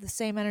not the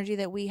same energy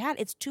that we had.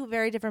 It's two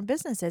very different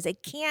businesses.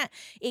 It can't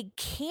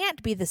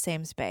be the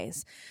same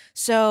space.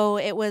 So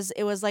it was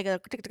like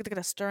a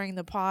stirring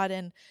the pot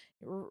and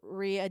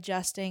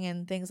readjusting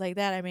and things like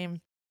that. I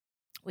mean,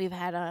 we've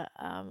had a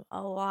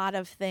lot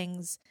of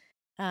things,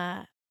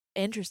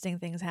 interesting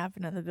things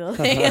happen in the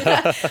building.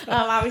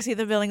 Obviously,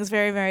 the building is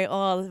very, very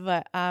old,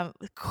 but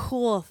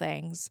cool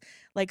things,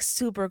 like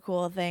super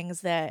cool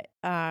things that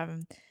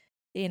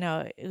we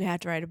have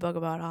to write a book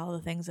about all the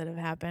things that have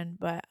happened.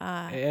 But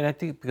and I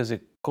think because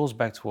it goes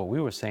back to what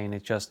we were saying,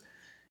 it just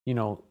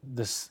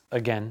this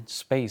again,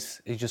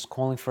 space is just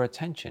calling for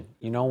attention.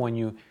 When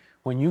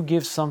you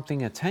give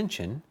something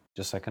attention,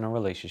 just like in a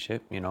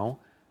relationship,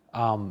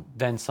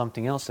 then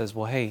something else says,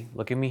 well, hey,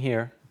 look at me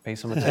here. Pay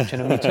some attention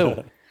to me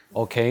too.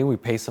 Okay, we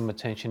pay some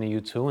attention to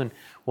you too. And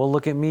well,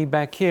 look at me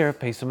back here.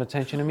 Pay some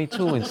attention to me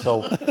too. And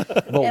so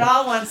it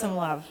all wants some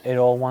love. It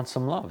all wants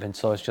some love. And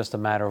so it's just a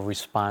matter of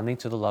responding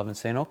to the love and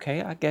saying,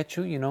 okay, I get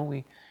you.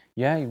 We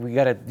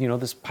got to,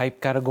 this pipe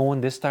got to go in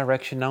this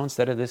direction now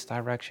instead of this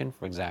direction,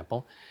 for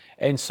example.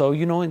 And so,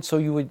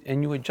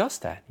 you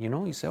adjust that,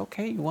 you say,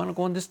 okay, you want to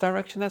go in this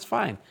direction? That's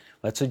fine.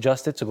 Let's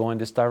adjust it to go in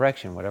this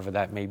direction, whatever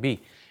that may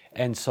be.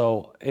 And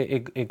so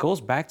it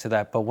goes back to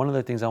that. But one of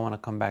the things I want to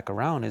come back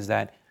around is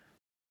that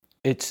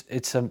it's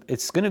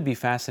going to be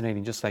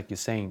fascinating, just like you're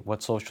saying,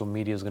 what social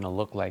media is going to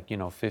look like,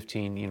 12,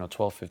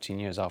 15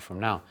 years out from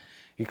now.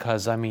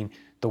 Because, I mean,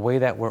 the way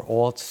that we're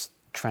all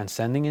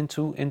transcending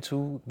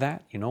into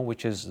that,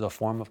 which is the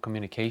form of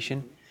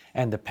communication,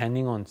 and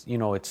depending on,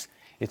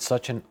 it's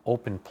such an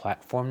open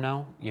platform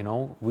now,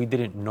 we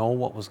didn't know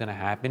what was going to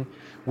happen.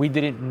 We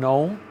didn't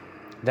know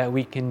that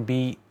we can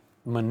be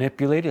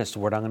manipulated, that's the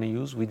word I'm going to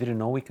use. We didn't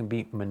know we can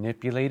be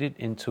manipulated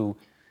into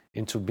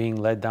being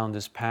led down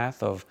this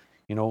path of,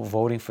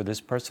 voting for this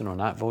person or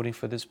not voting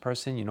for this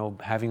person,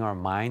 having our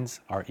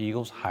minds, our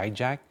egos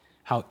hijacked,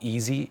 how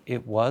easy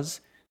it was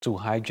to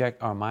hijack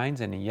our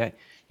minds. And yet,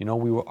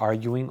 we were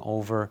arguing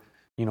over,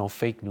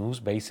 fake news,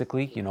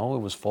 basically, it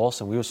was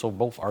false. And we were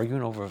both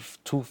arguing over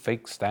two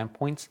fake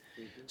standpoints.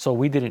 So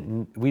we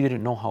didn't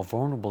know how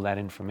vulnerable that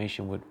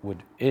information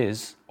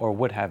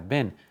would have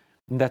been.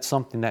 And that's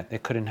something that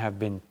it couldn't have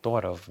been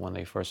thought of when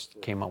they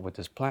first came up with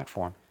this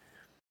platform.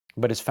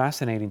 But it's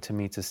fascinating to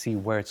me to see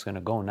where it's going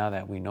to go now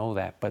that we know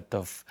that. But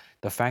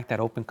the fact that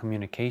open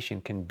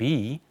communication can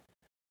be,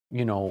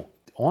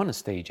 on a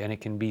stage and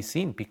it can be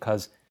seen,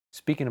 because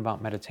speaking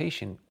about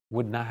meditation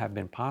would not have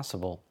been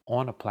possible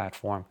on a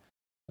platform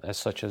as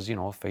such as,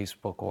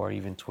 Facebook or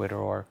even Twitter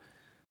or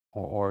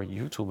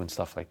YouTube and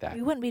stuff like that.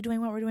 We wouldn't be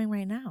doing what we're doing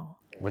right now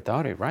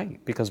without it,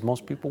 right? Because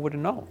most people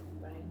wouldn't know.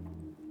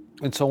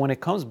 And so when it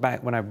comes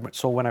back, when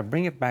I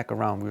bring it back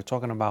around, we were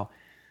talking about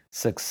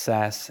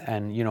success,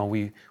 and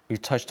we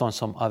touched on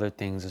some other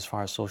things as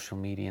far as social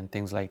media and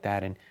things like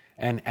that,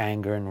 and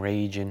anger and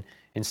rage and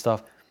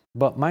stuff.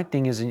 But my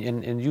thing is,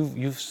 and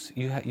you've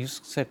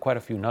said quite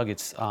a few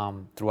nuggets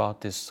throughout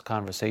this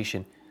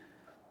conversation.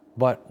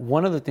 But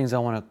one of the things I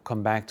want to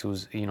come back to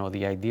is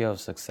the idea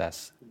of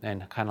success,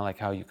 and kind of like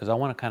how because I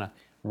want to kind of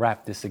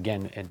wrap this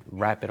again and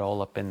wrap it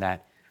all up in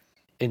that.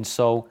 And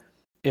so,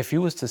 if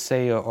you was to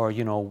say, or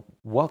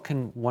what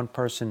can one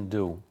person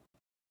do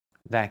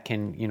that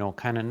can,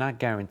 kind of not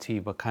guarantee,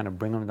 but kind of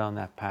bring them down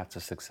that path to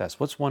success?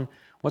 What's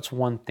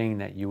one thing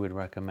that you would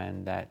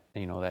recommend that,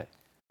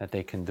 that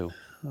they can do?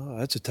 Oh,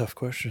 that's a tough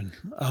question.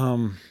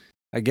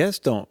 I guess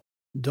don't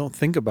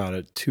think about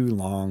it too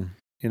long.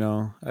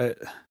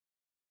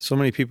 So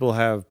many people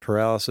have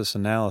paralysis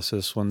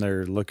analysis when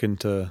they're looking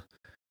to,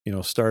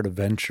 start a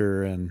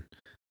venture, and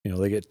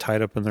they get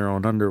tied up in their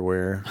own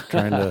underwear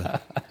trying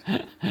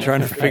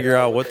to figure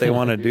out what they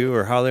want to do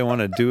or how they want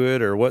to do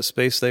it or what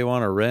space they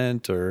want to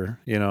rent or,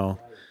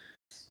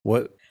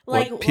 what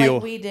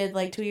we did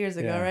like 2 years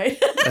ago, right?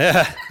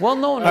 Yeah. Well,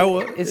 no,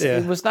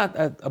 it was not,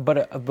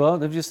 but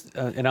just,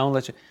 and I'll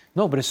let you,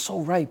 no, but it's so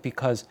right,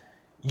 because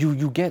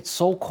you get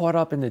so caught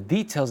up in the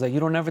details that you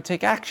don't ever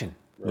take action.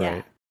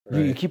 Right. Yeah.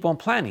 You keep on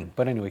planning.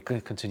 But anyway,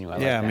 continue.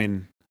 I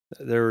mean,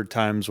 there were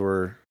times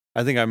where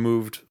I think I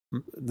moved,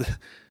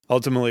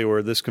 ultimately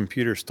where this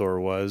computer store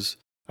was,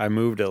 I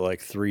moved it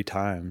like 3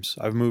 times.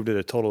 I've moved it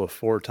a total of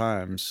 4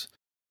 times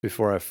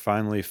before I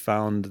finally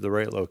found the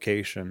right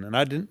location. And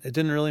it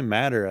didn't really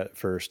matter at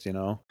first,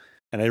 And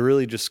I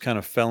really just kind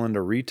of fell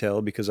into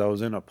retail because I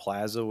was in a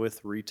plaza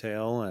with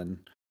retail, and,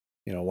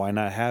 why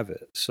not have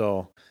it?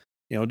 So,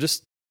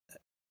 just,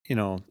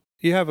 you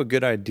have a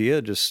good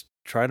idea, just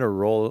try to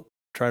roll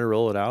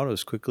it out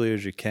as quickly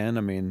as you can.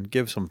 I mean,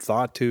 give some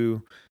thought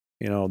to,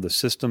 the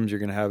systems you're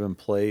going to have in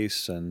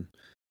place. And,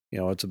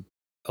 it's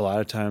a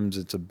lot of times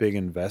it's a big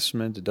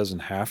investment. It doesn't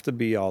have to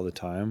be all the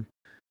time.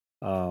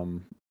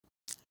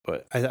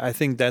 But I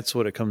think that's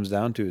what it comes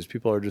down to, is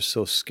people are just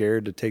so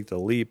scared to take the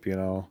leap,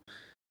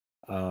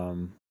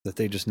 that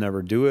they just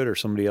never do it, or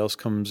somebody else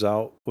comes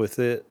out with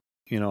it,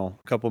 a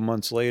couple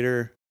months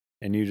later,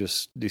 and you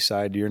just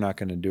decide you're not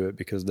going to do it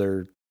because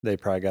they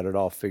probably got it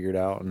all figured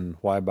out, and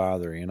why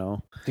bother,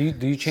 Do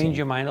you change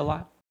your mind a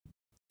lot?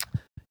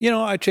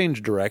 I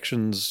change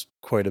directions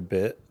quite a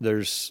bit.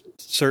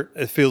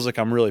 It feels like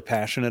I'm really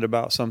passionate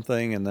about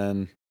something, and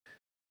then,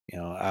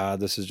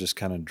 this is just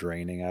kind of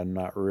draining. I'm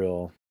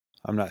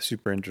not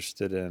super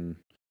interested in,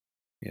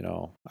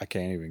 I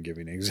can't even give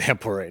you an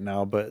example right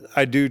now, but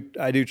I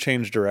do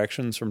change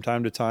directions from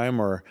time to time,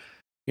 or,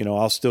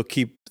 I'll still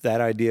keep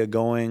that idea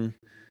going.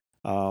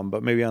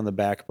 But maybe on the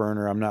back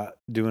burner, I'm not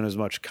doing as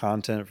much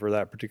content for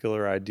that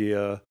particular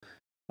idea,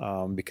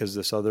 because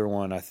this other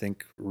one I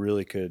think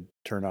really could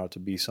turn out to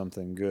be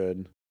something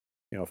good,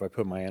 if I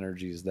put my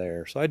energies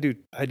there. So I do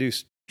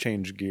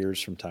change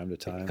gears from time to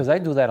time. Because I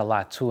do that a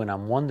lot too, and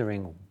I'm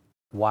wondering,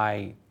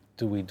 why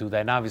do we do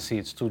that? And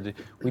obviously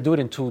we do it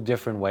in two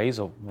different ways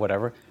or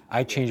whatever.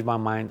 I change my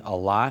mind a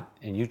lot,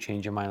 and you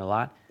change your mind a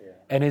lot. Yeah.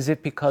 And is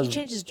it because he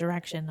changes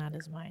direction, not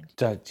his mind?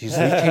 You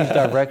change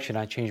direction,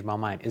 I change my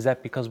mind. Is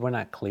that because we're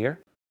not clear?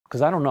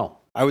 Because I don't know.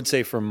 I would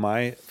say from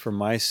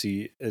my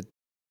seat,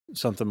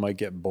 something might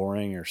get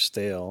boring or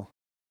stale,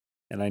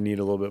 and I need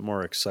a little bit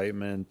more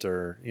excitement,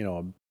 or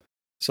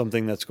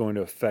something that's going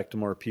to affect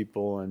more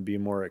people and be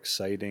more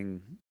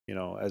exciting,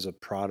 as a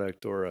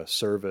product or a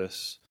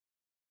service.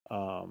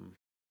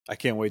 I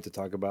can't wait to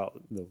talk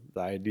about the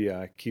idea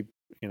I keep,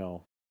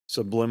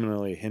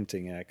 subliminally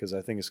hinting at, because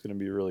I think it's going to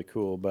be really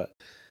cool. But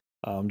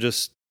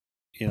just,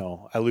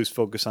 I lose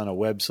focus on a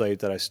website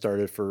that I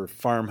started for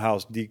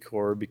farmhouse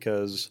decor,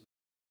 because,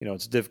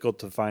 it's difficult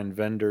to find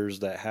vendors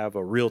that have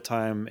a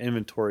real-time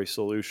inventory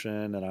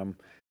solution, and I'm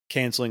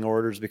canceling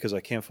orders because I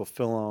can't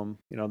fulfill them.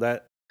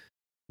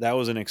 That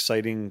was an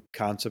exciting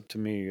concept to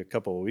me a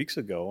couple of weeks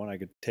ago, when I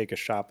could take a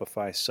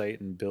Shopify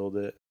site and build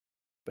it.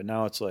 But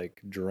now it's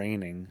like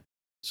draining.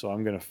 So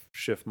I'm going to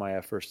shift my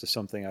efforts to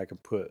something I can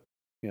put,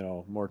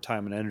 more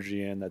time and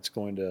energy in, that's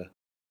going to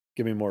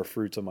give me more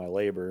fruits of my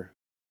labor.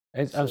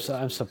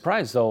 I'm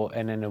surprised though,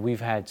 and then we've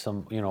had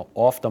some,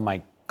 off the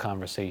mic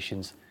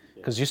conversations,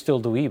 because you still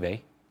do eBay,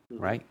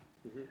 right?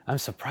 Mm-hmm. I'm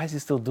surprised you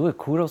still do it.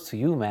 Kudos to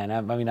you, man. I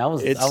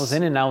was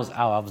in and I was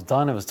out. I was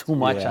done. It was too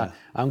much. Yeah.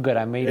 I'm good.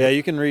 I made it. Yeah,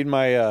 you can read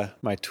my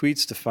my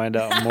tweets to find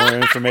out more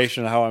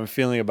information on how I'm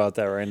feeling about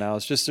that right now.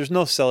 It's just there's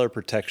no seller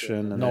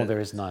protection. No, there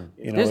is none.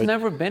 There's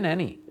never been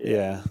any.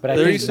 Yeah, but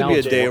there used to be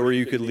a day where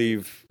you could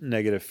leave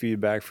negative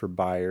feedback for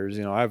buyers.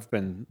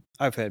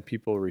 I've had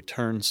people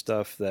return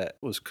stuff that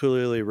was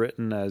clearly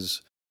written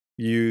as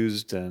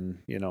used,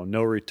 and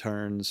no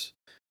returns.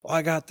 Oh,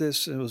 I got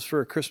this. It was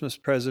for a Christmas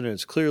present.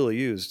 It's clearly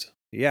used.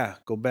 Yeah,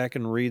 go back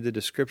and read the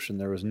description.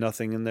 There was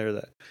nothing in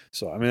there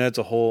so that's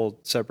a whole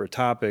separate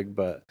topic,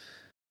 but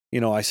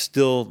I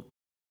still,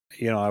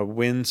 I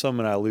win some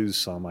and I lose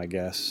some, I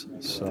guess.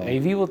 So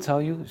AV will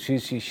tell you, she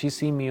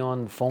seen me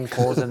on phone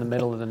calls in the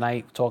middle of the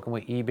night talking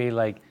with eBay,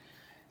 like,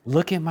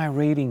 look at my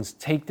ratings,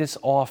 take this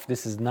off.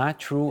 This is not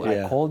true.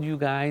 Yeah. I called you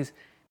guys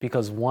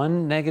because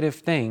one negative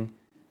thing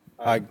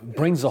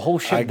brings the whole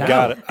shit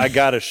down. I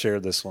got to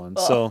share this one.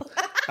 So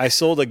I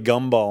sold a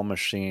gumball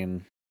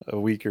machine a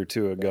week or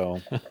two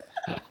ago.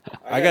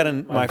 I got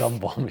my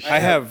gumball machine. I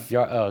have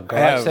your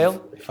garage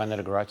sale. You find that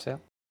at a garage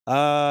sale?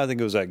 I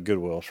think it was at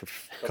Goodwill for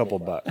a couple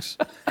bucks.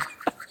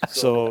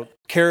 So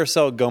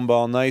Carousel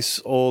gumball, nice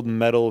old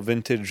metal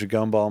vintage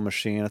gumball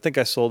machine. I think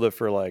I sold it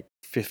for like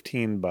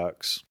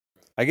 $15.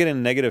 I get a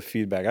negative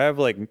feedback. I have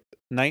like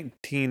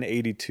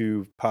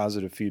 1982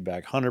 positive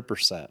feedback,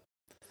 100%.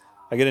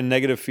 I get a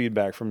negative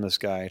feedback from this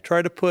guy. I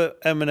try to put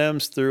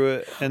M&Ms through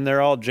it, and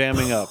they're all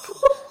jamming up.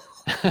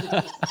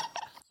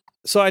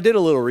 So I did a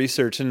little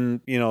research,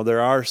 and there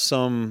are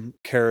some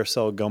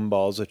Carousel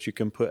gumballs that you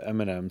can put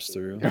M&Ms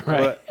through.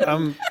 Right. But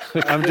I'm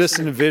just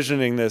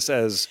envisioning this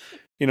as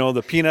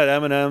the peanut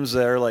M&Ms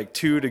that are like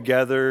two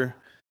together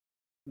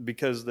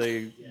because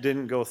they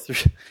didn't go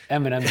through.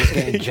 M&Ms just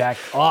getting jacked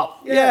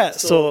up. Yeah.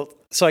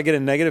 So I get a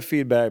negative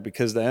feedback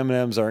because the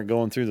M&Ms aren't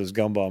going through this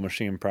gumball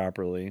machine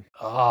properly.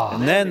 Oh,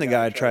 and then the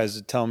guy tries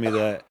to tell me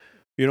that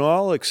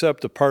I'll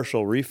accept a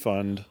partial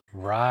refund.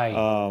 Right.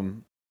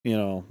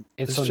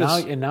 It's so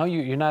just, now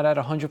you're not at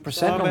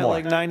 100% no more. I'm at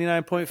like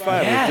 99.5.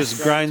 Yes. It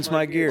just grinds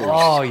my gears.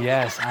 Oh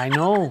yes, I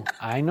know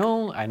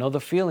the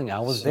feeling. I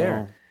was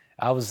there.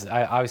 Obviously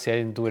I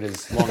didn't do it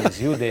as long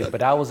as you did,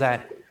 but I was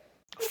at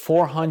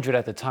 400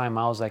 at the time.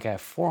 I was like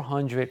at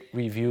 400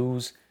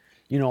 reviews,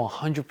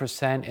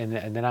 100%,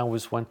 and then I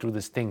went through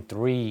this thing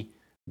 3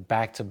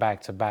 back to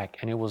back to back,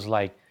 and it was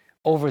like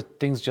over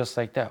things just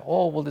like that.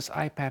 Oh well, this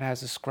iPad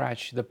has a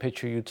scratch. The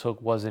picture you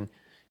took wasn't,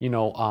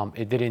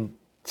 it didn't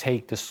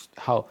take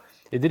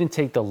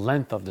the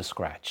length of the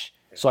scratch.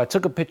 So I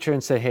took a picture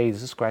and said, hey, this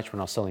is a scratch when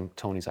I was selling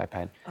Tony's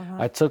iPad. Uh-huh.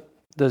 I took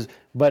this,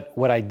 but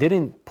what I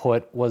didn't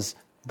put was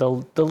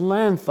the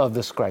length of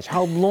the scratch,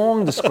 how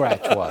long the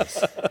scratch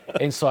was.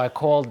 And so I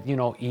called,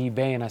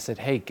 eBay, and I said,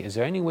 hey, is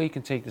there any way you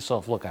can take this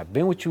off? Look, I've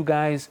been with you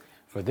guys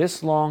for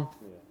this long.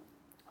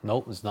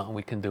 Nope, there's nothing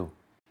we can do.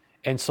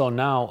 And so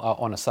now,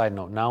 on a side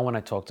note, now when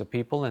I talk to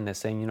people and they're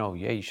saying,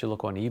 yeah, you should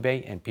look on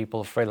eBay, and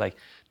people are afraid, like,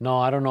 no,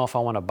 I don't know if I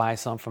want to buy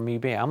something from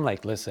eBay. I'm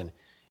like, listen,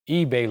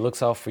 eBay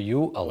looks out for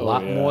you a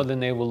lot more than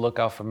they will look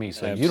out for me.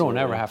 So you don't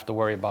ever have to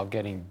worry about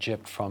getting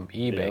gypped from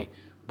eBay.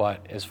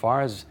 But as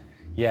far as,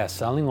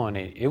 selling on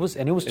it, it was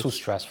too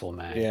stressful,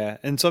 man. Yeah,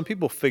 and some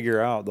people figure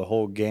out the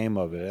whole game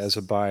of it as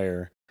a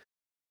buyer.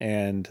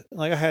 And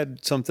like I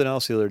had something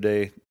else the other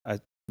day,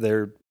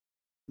 they're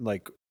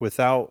like,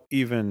 without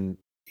even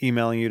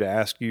emailing you to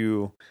ask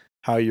you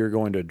how you're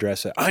going to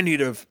address it. I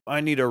need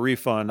a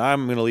refund.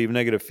 I'm going to leave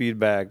negative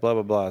feedback, blah,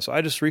 blah, blah. So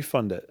I just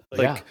refund it.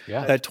 Like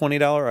that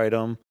 $20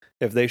 item,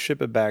 if they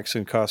ship it back, it's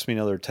going to cost me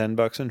another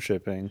 $10 in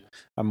shipping.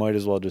 I might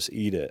as well just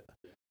eat it.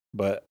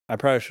 But I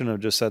probably shouldn't have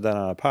just said that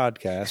on a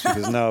podcast,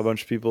 because now a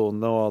bunch of people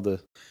know all the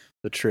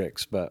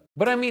tricks. But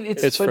I mean,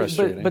 it's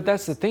frustrating. But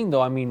that's the thing,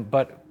 though. I mean,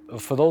 but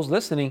for those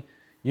listening,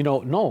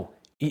 no,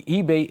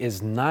 eBay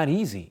is not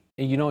easy.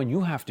 And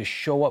you have to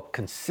show up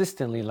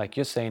consistently, like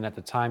you're saying at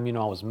the time.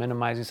 I was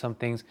minimizing some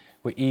things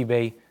with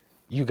eBay.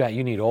 You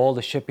need all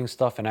the shipping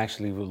stuff, and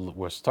actually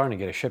we're starting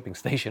to get a shipping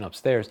station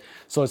upstairs,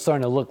 so it's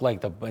starting to look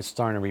like it's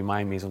starting to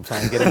remind me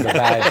sometimes getting the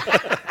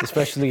bag.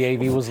 Especially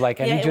AV was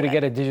like, I need you to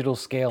get a digital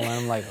scale, and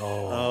I'm like,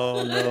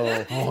 oh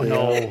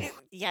no.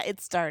 Yeah,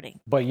 it's starting.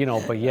 But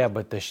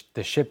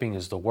the shipping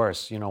is the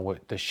worst.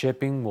 The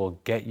shipping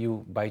will bite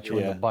you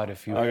in the butt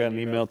if you. I got an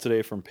email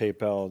today from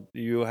PayPal.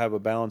 You have a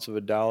balance of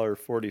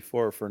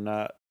 $1.44 for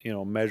not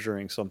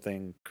measuring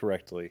something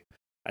correctly.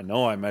 I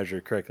know I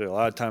measure correctly. A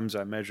lot of times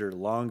I measure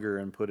longer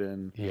and put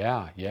in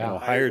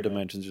higher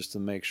dimensions just to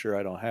make sure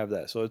I don't have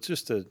that. So it's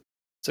just it's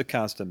a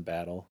constant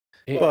battle.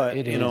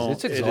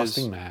 It's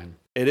exhausting, man.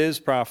 It is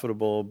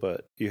profitable,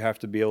 but you have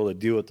to be able to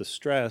deal with the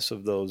stress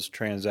of those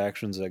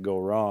transactions that go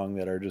wrong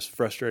that are just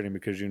frustrating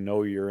because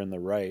you're in the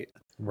right.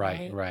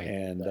 Right.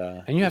 And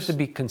you have to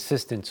be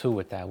consistent too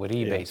with that, with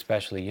eBay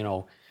especially.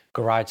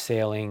 Garage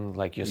sailing,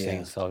 like you're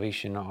saying,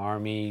 Salvation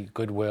Army,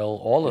 Goodwill,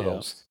 all of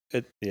those.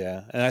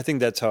 And I think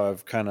that's how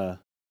I've kind of,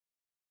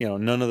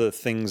 none of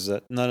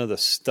the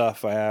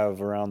stuff I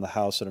have around the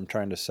house that I'm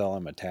trying to sell,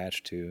 I'm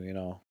attached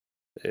to.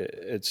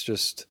 It's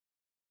just,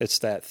 it's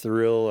that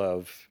thrill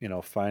of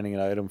finding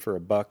an item for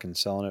 $1 and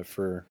selling it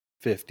for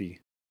 $50.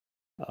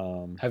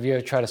 Have you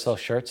ever tried to sell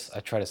shirts? I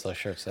try to sell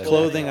shirts.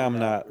 Clothing, I'm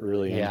not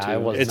really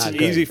into. It's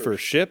easy for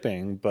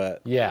shipping,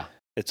 but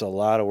it's a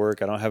lot of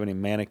work. I don't have any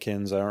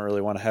mannequins. I don't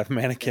really want to have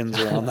mannequins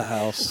around the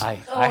house.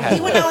 He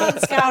went out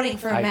scouting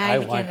for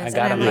mannequins,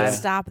 and I would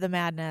stop the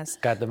madness.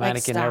 Got the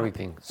mannequin and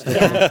everything.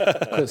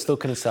 Still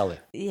couldn't sell it.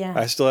 Yeah.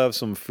 I still have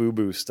some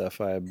FUBU stuff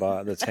I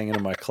bought that's hanging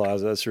in my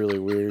closet. That's really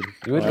weird.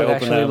 You would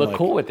actually look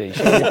cool with it.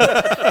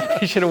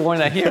 You should have worn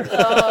that here.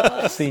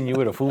 Seen you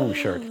with a FUBU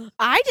shirt.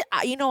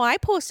 I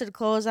posted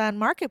clothes on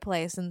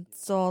Marketplace and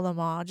sold them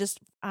all just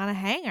on a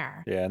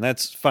hanger. Yeah, and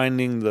that's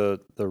finding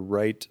the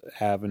right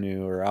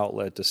avenue or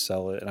outlet to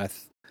sell it. And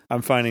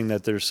I'm finding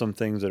that there's some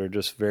things that are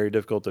just very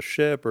difficult to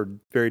ship or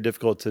very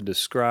difficult to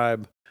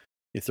describe.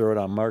 You throw it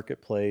on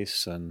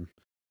Marketplace, and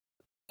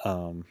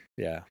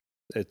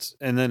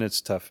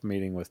it's tough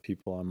meeting with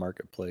people on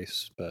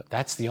Marketplace. But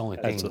that's the only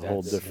thing. That's a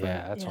whole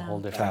different. That's a whole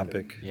different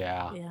topic.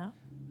 Yeah.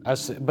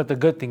 But the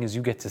good thing is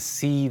you get to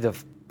see the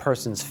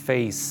person's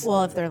face.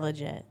 Well, if they're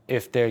legit.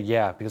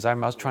 Because I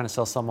was trying to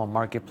sell something on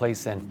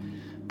Marketplace, and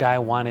guy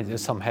wanted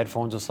some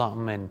headphones or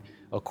something, and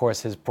of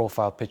course his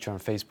profile picture on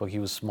Facebook, he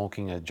was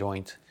smoking a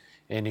joint,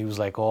 and he was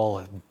like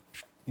all,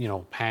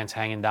 pants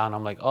hanging down.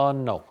 I'm like, oh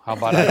no, how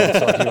about I don't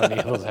sell you any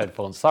of those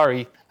headphones?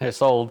 Sorry, they're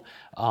sold.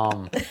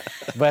 But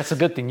that's a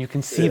good thing. You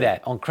can see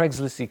that. On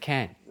Craigslist you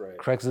can't. Right.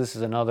 Craigslist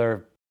is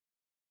another.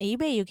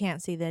 eBay you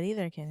can't see that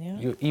either, can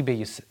you? eBay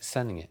you're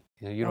sending it.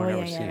 You don't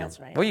ever see them. That's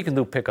right. Well, you can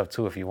do pickup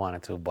too if you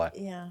wanted to, but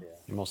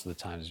most of the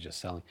time it's just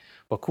selling.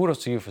 But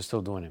kudos to you for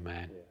still doing it,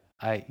 man.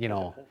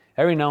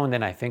 Every now and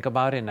then I think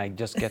about it and I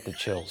just get the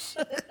chills.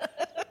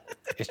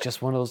 It's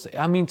just one of those.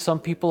 I mean, some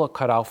people are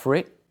cut out for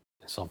it,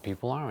 and some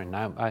people aren't.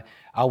 I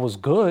was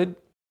good,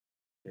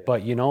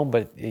 but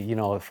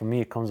for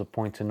me it comes a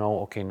point to know.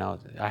 Okay, now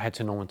I had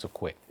to know when to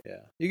quit.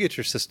 Yeah, you get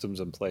your systems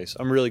in place.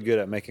 I'm really good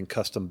at making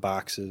custom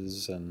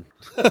boxes and.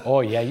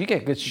 You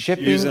get good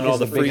shipping. Using all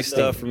the free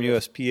stuff from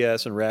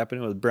USPS and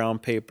wrapping it with brown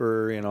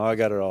paper. I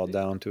got it all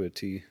down to a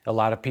T. A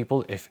lot of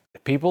people, if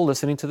people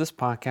listening to this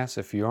podcast,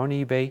 if you're on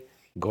eBay,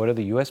 go to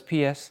the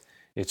USPS.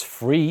 It's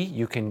free.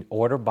 You can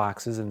order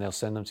boxes and they'll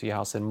send them to your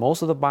house. And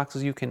most of the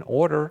boxes you can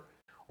order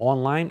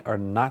online are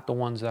not the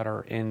ones that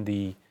are in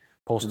the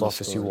post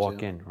office stores, you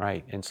walk in,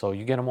 right? And so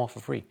you get them all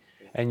for free.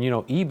 And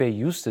eBay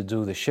used to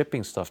do the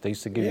shipping stuff. They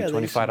used to give you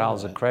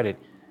 $25 of credit,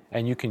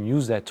 and you can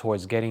use that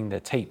towards getting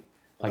the tape,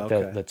 like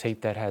the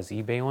tape that has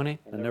eBay on it.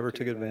 I never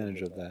took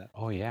advantage of that.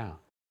 Oh yeah,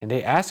 and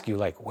they ask you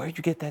like, where'd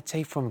you get that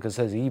tape from? Because it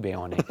says eBay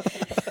on it.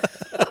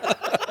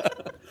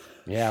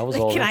 Yeah, I was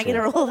all Can I into get a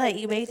it. roll of that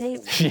eBay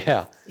tape?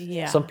 Yeah.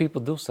 Yeah. Some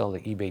people do sell the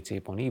eBay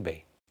tape on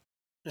eBay.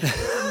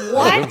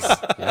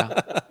 What?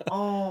 Yeah.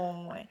 Oh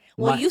my.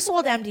 Well, My- you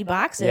sold empty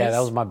boxes. Yeah, that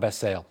was my best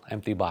sale.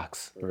 Empty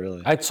box.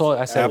 Really? I said Apple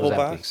it was empty.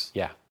 box?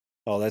 Yeah.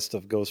 Oh, that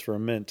stuff goes for a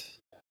mint.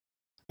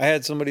 I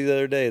had somebody the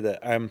other day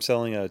that I'm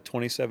selling a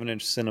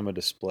 27-inch cinema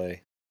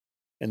display,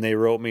 and they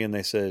wrote me and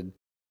they said,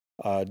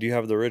 do you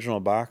have the original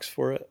box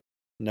for it?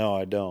 No,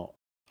 I don't.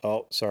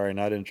 Oh, sorry,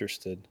 not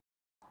interested.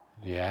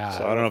 Yeah.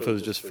 So I don't know if it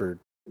was just for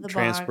The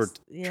transport box,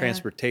 yeah.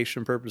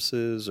 transportation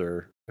purposes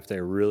or if they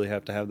really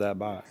have to have that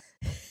box.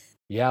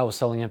 Yeah, I was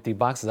selling empty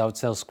boxes. I would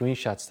sell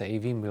screenshots to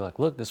AV and be like,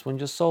 look, this one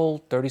just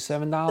sold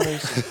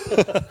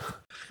 $37.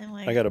 I'm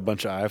like, I got a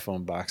bunch of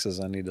iPhone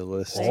boxes I need to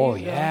list. There Oh,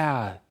 you go.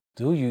 yeah.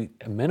 Dude, you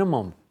a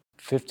minimum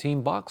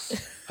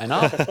 $15 and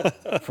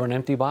up for an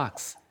empty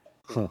box.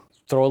 Huh.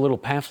 Throw a little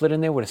pamphlet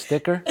in there with a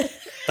sticker.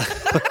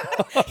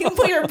 you can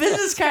put your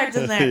business cards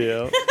in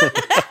there.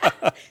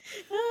 Yeah.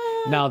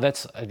 Now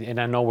that's, and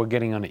I know we're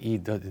getting on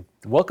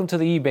welcome to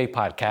the eBay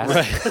podcast.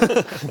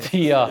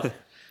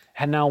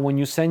 And now when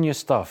you send your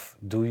stuff,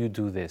 do you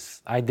do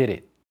this? I did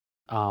it.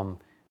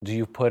 Do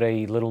you put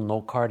a little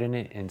note card in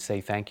it and say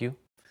thank you?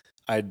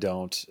 I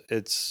don't.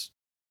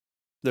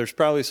 There's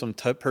probably some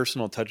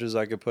personal touches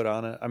I could put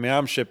on it. I mean,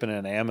 I'm shipping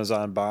in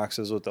Amazon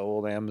boxes with the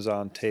old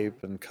Amazon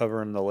tape and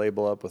covering the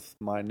label up with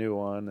my new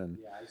one.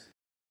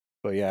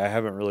 But yeah, I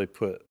haven't really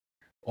put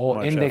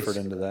much effort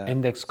into that.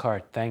 Index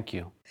card, thank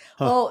you.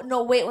 Oh,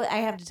 no, wait, I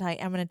have to tell you.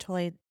 I'm going to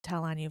totally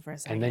tell on you for a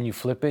second. And then you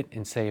flip it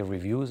and say a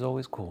review is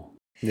always cool.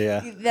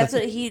 Yeah. That's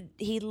what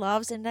he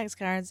loves index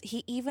cards.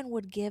 He even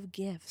would give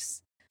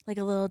gifts, like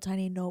a little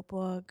tiny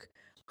notebook.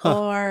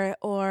 Or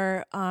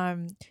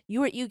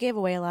you gave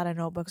away a lot of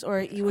notebooks, or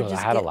you would Because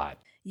just I had a lot.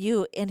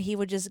 and he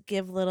would just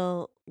give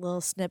little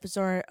snippets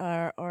or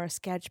a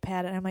sketch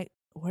pad, and I'm like,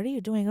 what are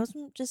you doing? I was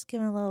just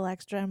giving a little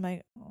extra. I'm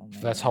like, oh my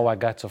That's God. how I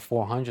got to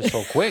 400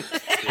 so quick.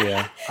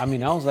 Yeah. I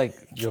mean, I was like,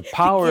 your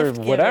power, gift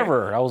giver.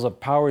 whatever. I was a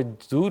power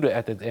dude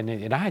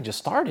and I had just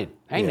started.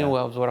 I didn't know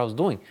what I was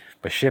doing.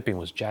 But shipping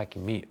was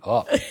jacking me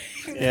up.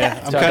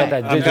 Yeah. So I got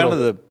that I'm kind digital- of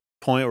the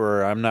point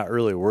where I'm not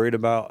really worried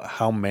about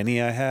how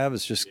many I have.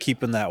 It's just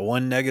keeping that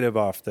one negative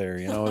off there.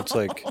 You know, it's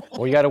like,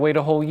 Well, you got to wait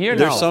a whole year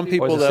now. There's some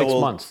people or is it that 6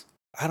 will- months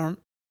I don't,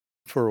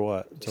 for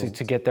what?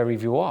 to get that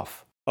review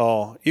off.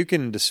 Oh, you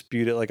can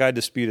dispute it. Like I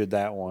disputed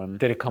that one.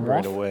 Did it come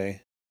right off?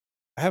 away?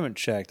 I haven't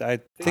checked. I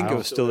think I it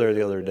was still there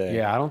the other day.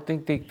 Yeah, I don't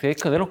think they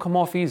don't come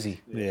off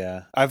easy.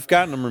 Yeah. I've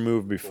gotten them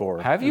removed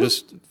before. Have you?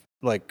 Just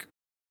like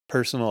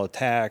personal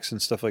attacks and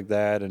stuff like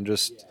that. And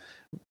just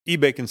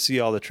eBay can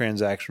see all the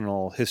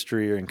transactional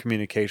history and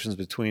communications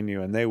between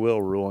you, and they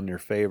will rule in your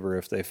favor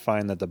if they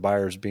find that the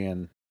buyer's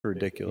being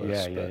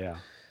ridiculous. Yeah.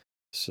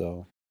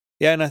 So,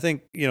 yeah, and I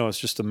think, it's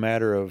just a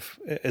matter of,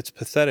 it's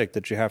pathetic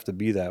that you have to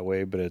be that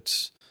way, but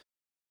it's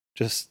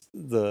just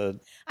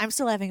I'm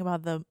still laughing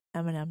about the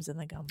M&Ms in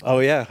the gumbo. oh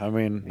yeah, I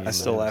mean, Yeah, I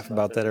still man. laugh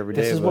about that every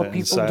day. This is but what people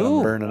inside do.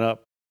 I'm burning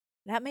up.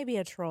 That may be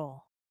a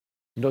troll.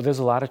 No, there's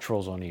a lot of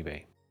trolls on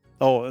eBay.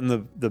 Oh, and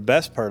the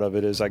best part of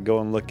it is I go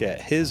and look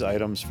at his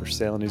items for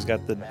sale, and he's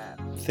got the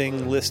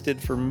thing listed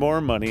for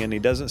more money, and he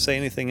doesn't say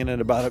anything in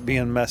it about it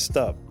being messed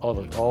up. Oh,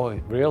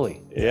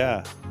 really?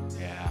 Yeah.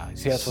 Yeah.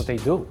 See, that's what they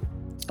do.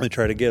 They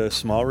try to get a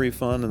small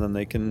refund, and then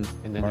they can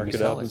And then mark they it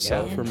resell up it, and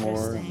sell yeah. it for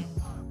more. Interesting.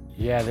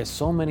 Yeah, there's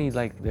so many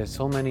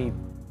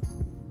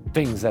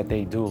things that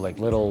they do, like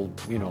little,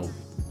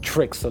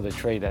 tricks of the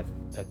trade that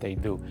they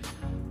do.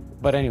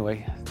 But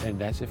anyway, and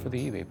that's it for the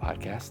eBay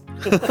podcast.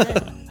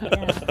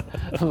 Yeah.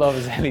 Love,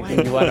 is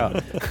anything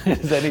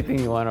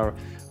you wanna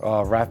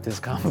wrap this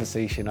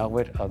conversation up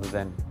with other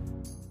than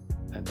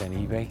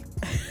eBay?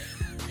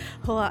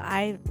 Well,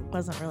 I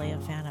wasn't really a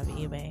fan of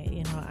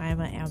eBay.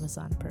 I'm an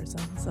Amazon person,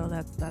 so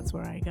that's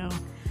where I go.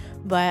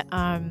 But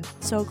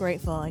so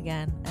grateful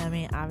again. I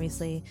mean,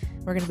 obviously,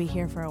 we're going to be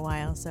here for a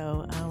while,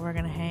 so we're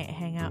going to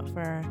hang out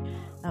for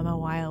a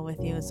while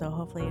with you. So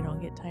hopefully, you don't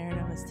get tired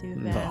of us too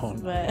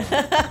fast. No.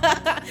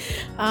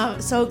 But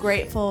so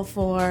grateful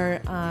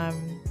for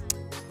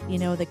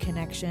the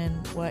connection,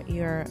 what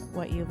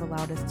you've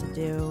allowed us to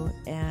do,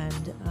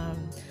 and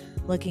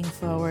looking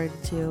forward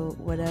to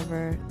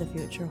whatever the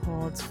future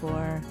holds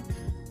for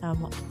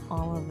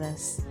all of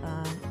us,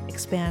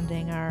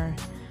 expanding our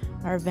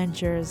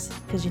ventures,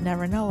 because you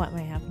never know what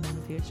might happen in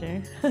the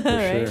future.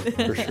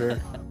 For sure.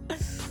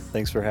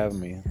 Thanks for having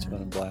me. It's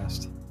been a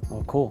blast.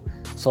 Oh, cool.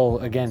 So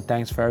again,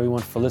 thanks for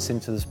everyone for listening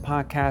to this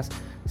podcast.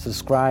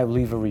 Subscribe,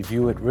 leave a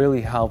review. It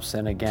really helps.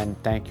 And again,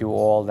 thank you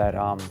all that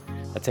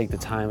take the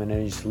time and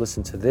energy to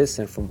listen to this.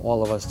 And from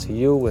all of us to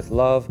you, with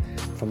love,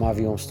 from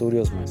Aviom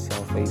Studios,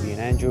 myself, AB,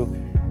 and Andrew, I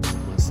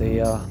want to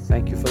say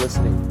thank you for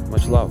listening.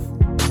 Much love.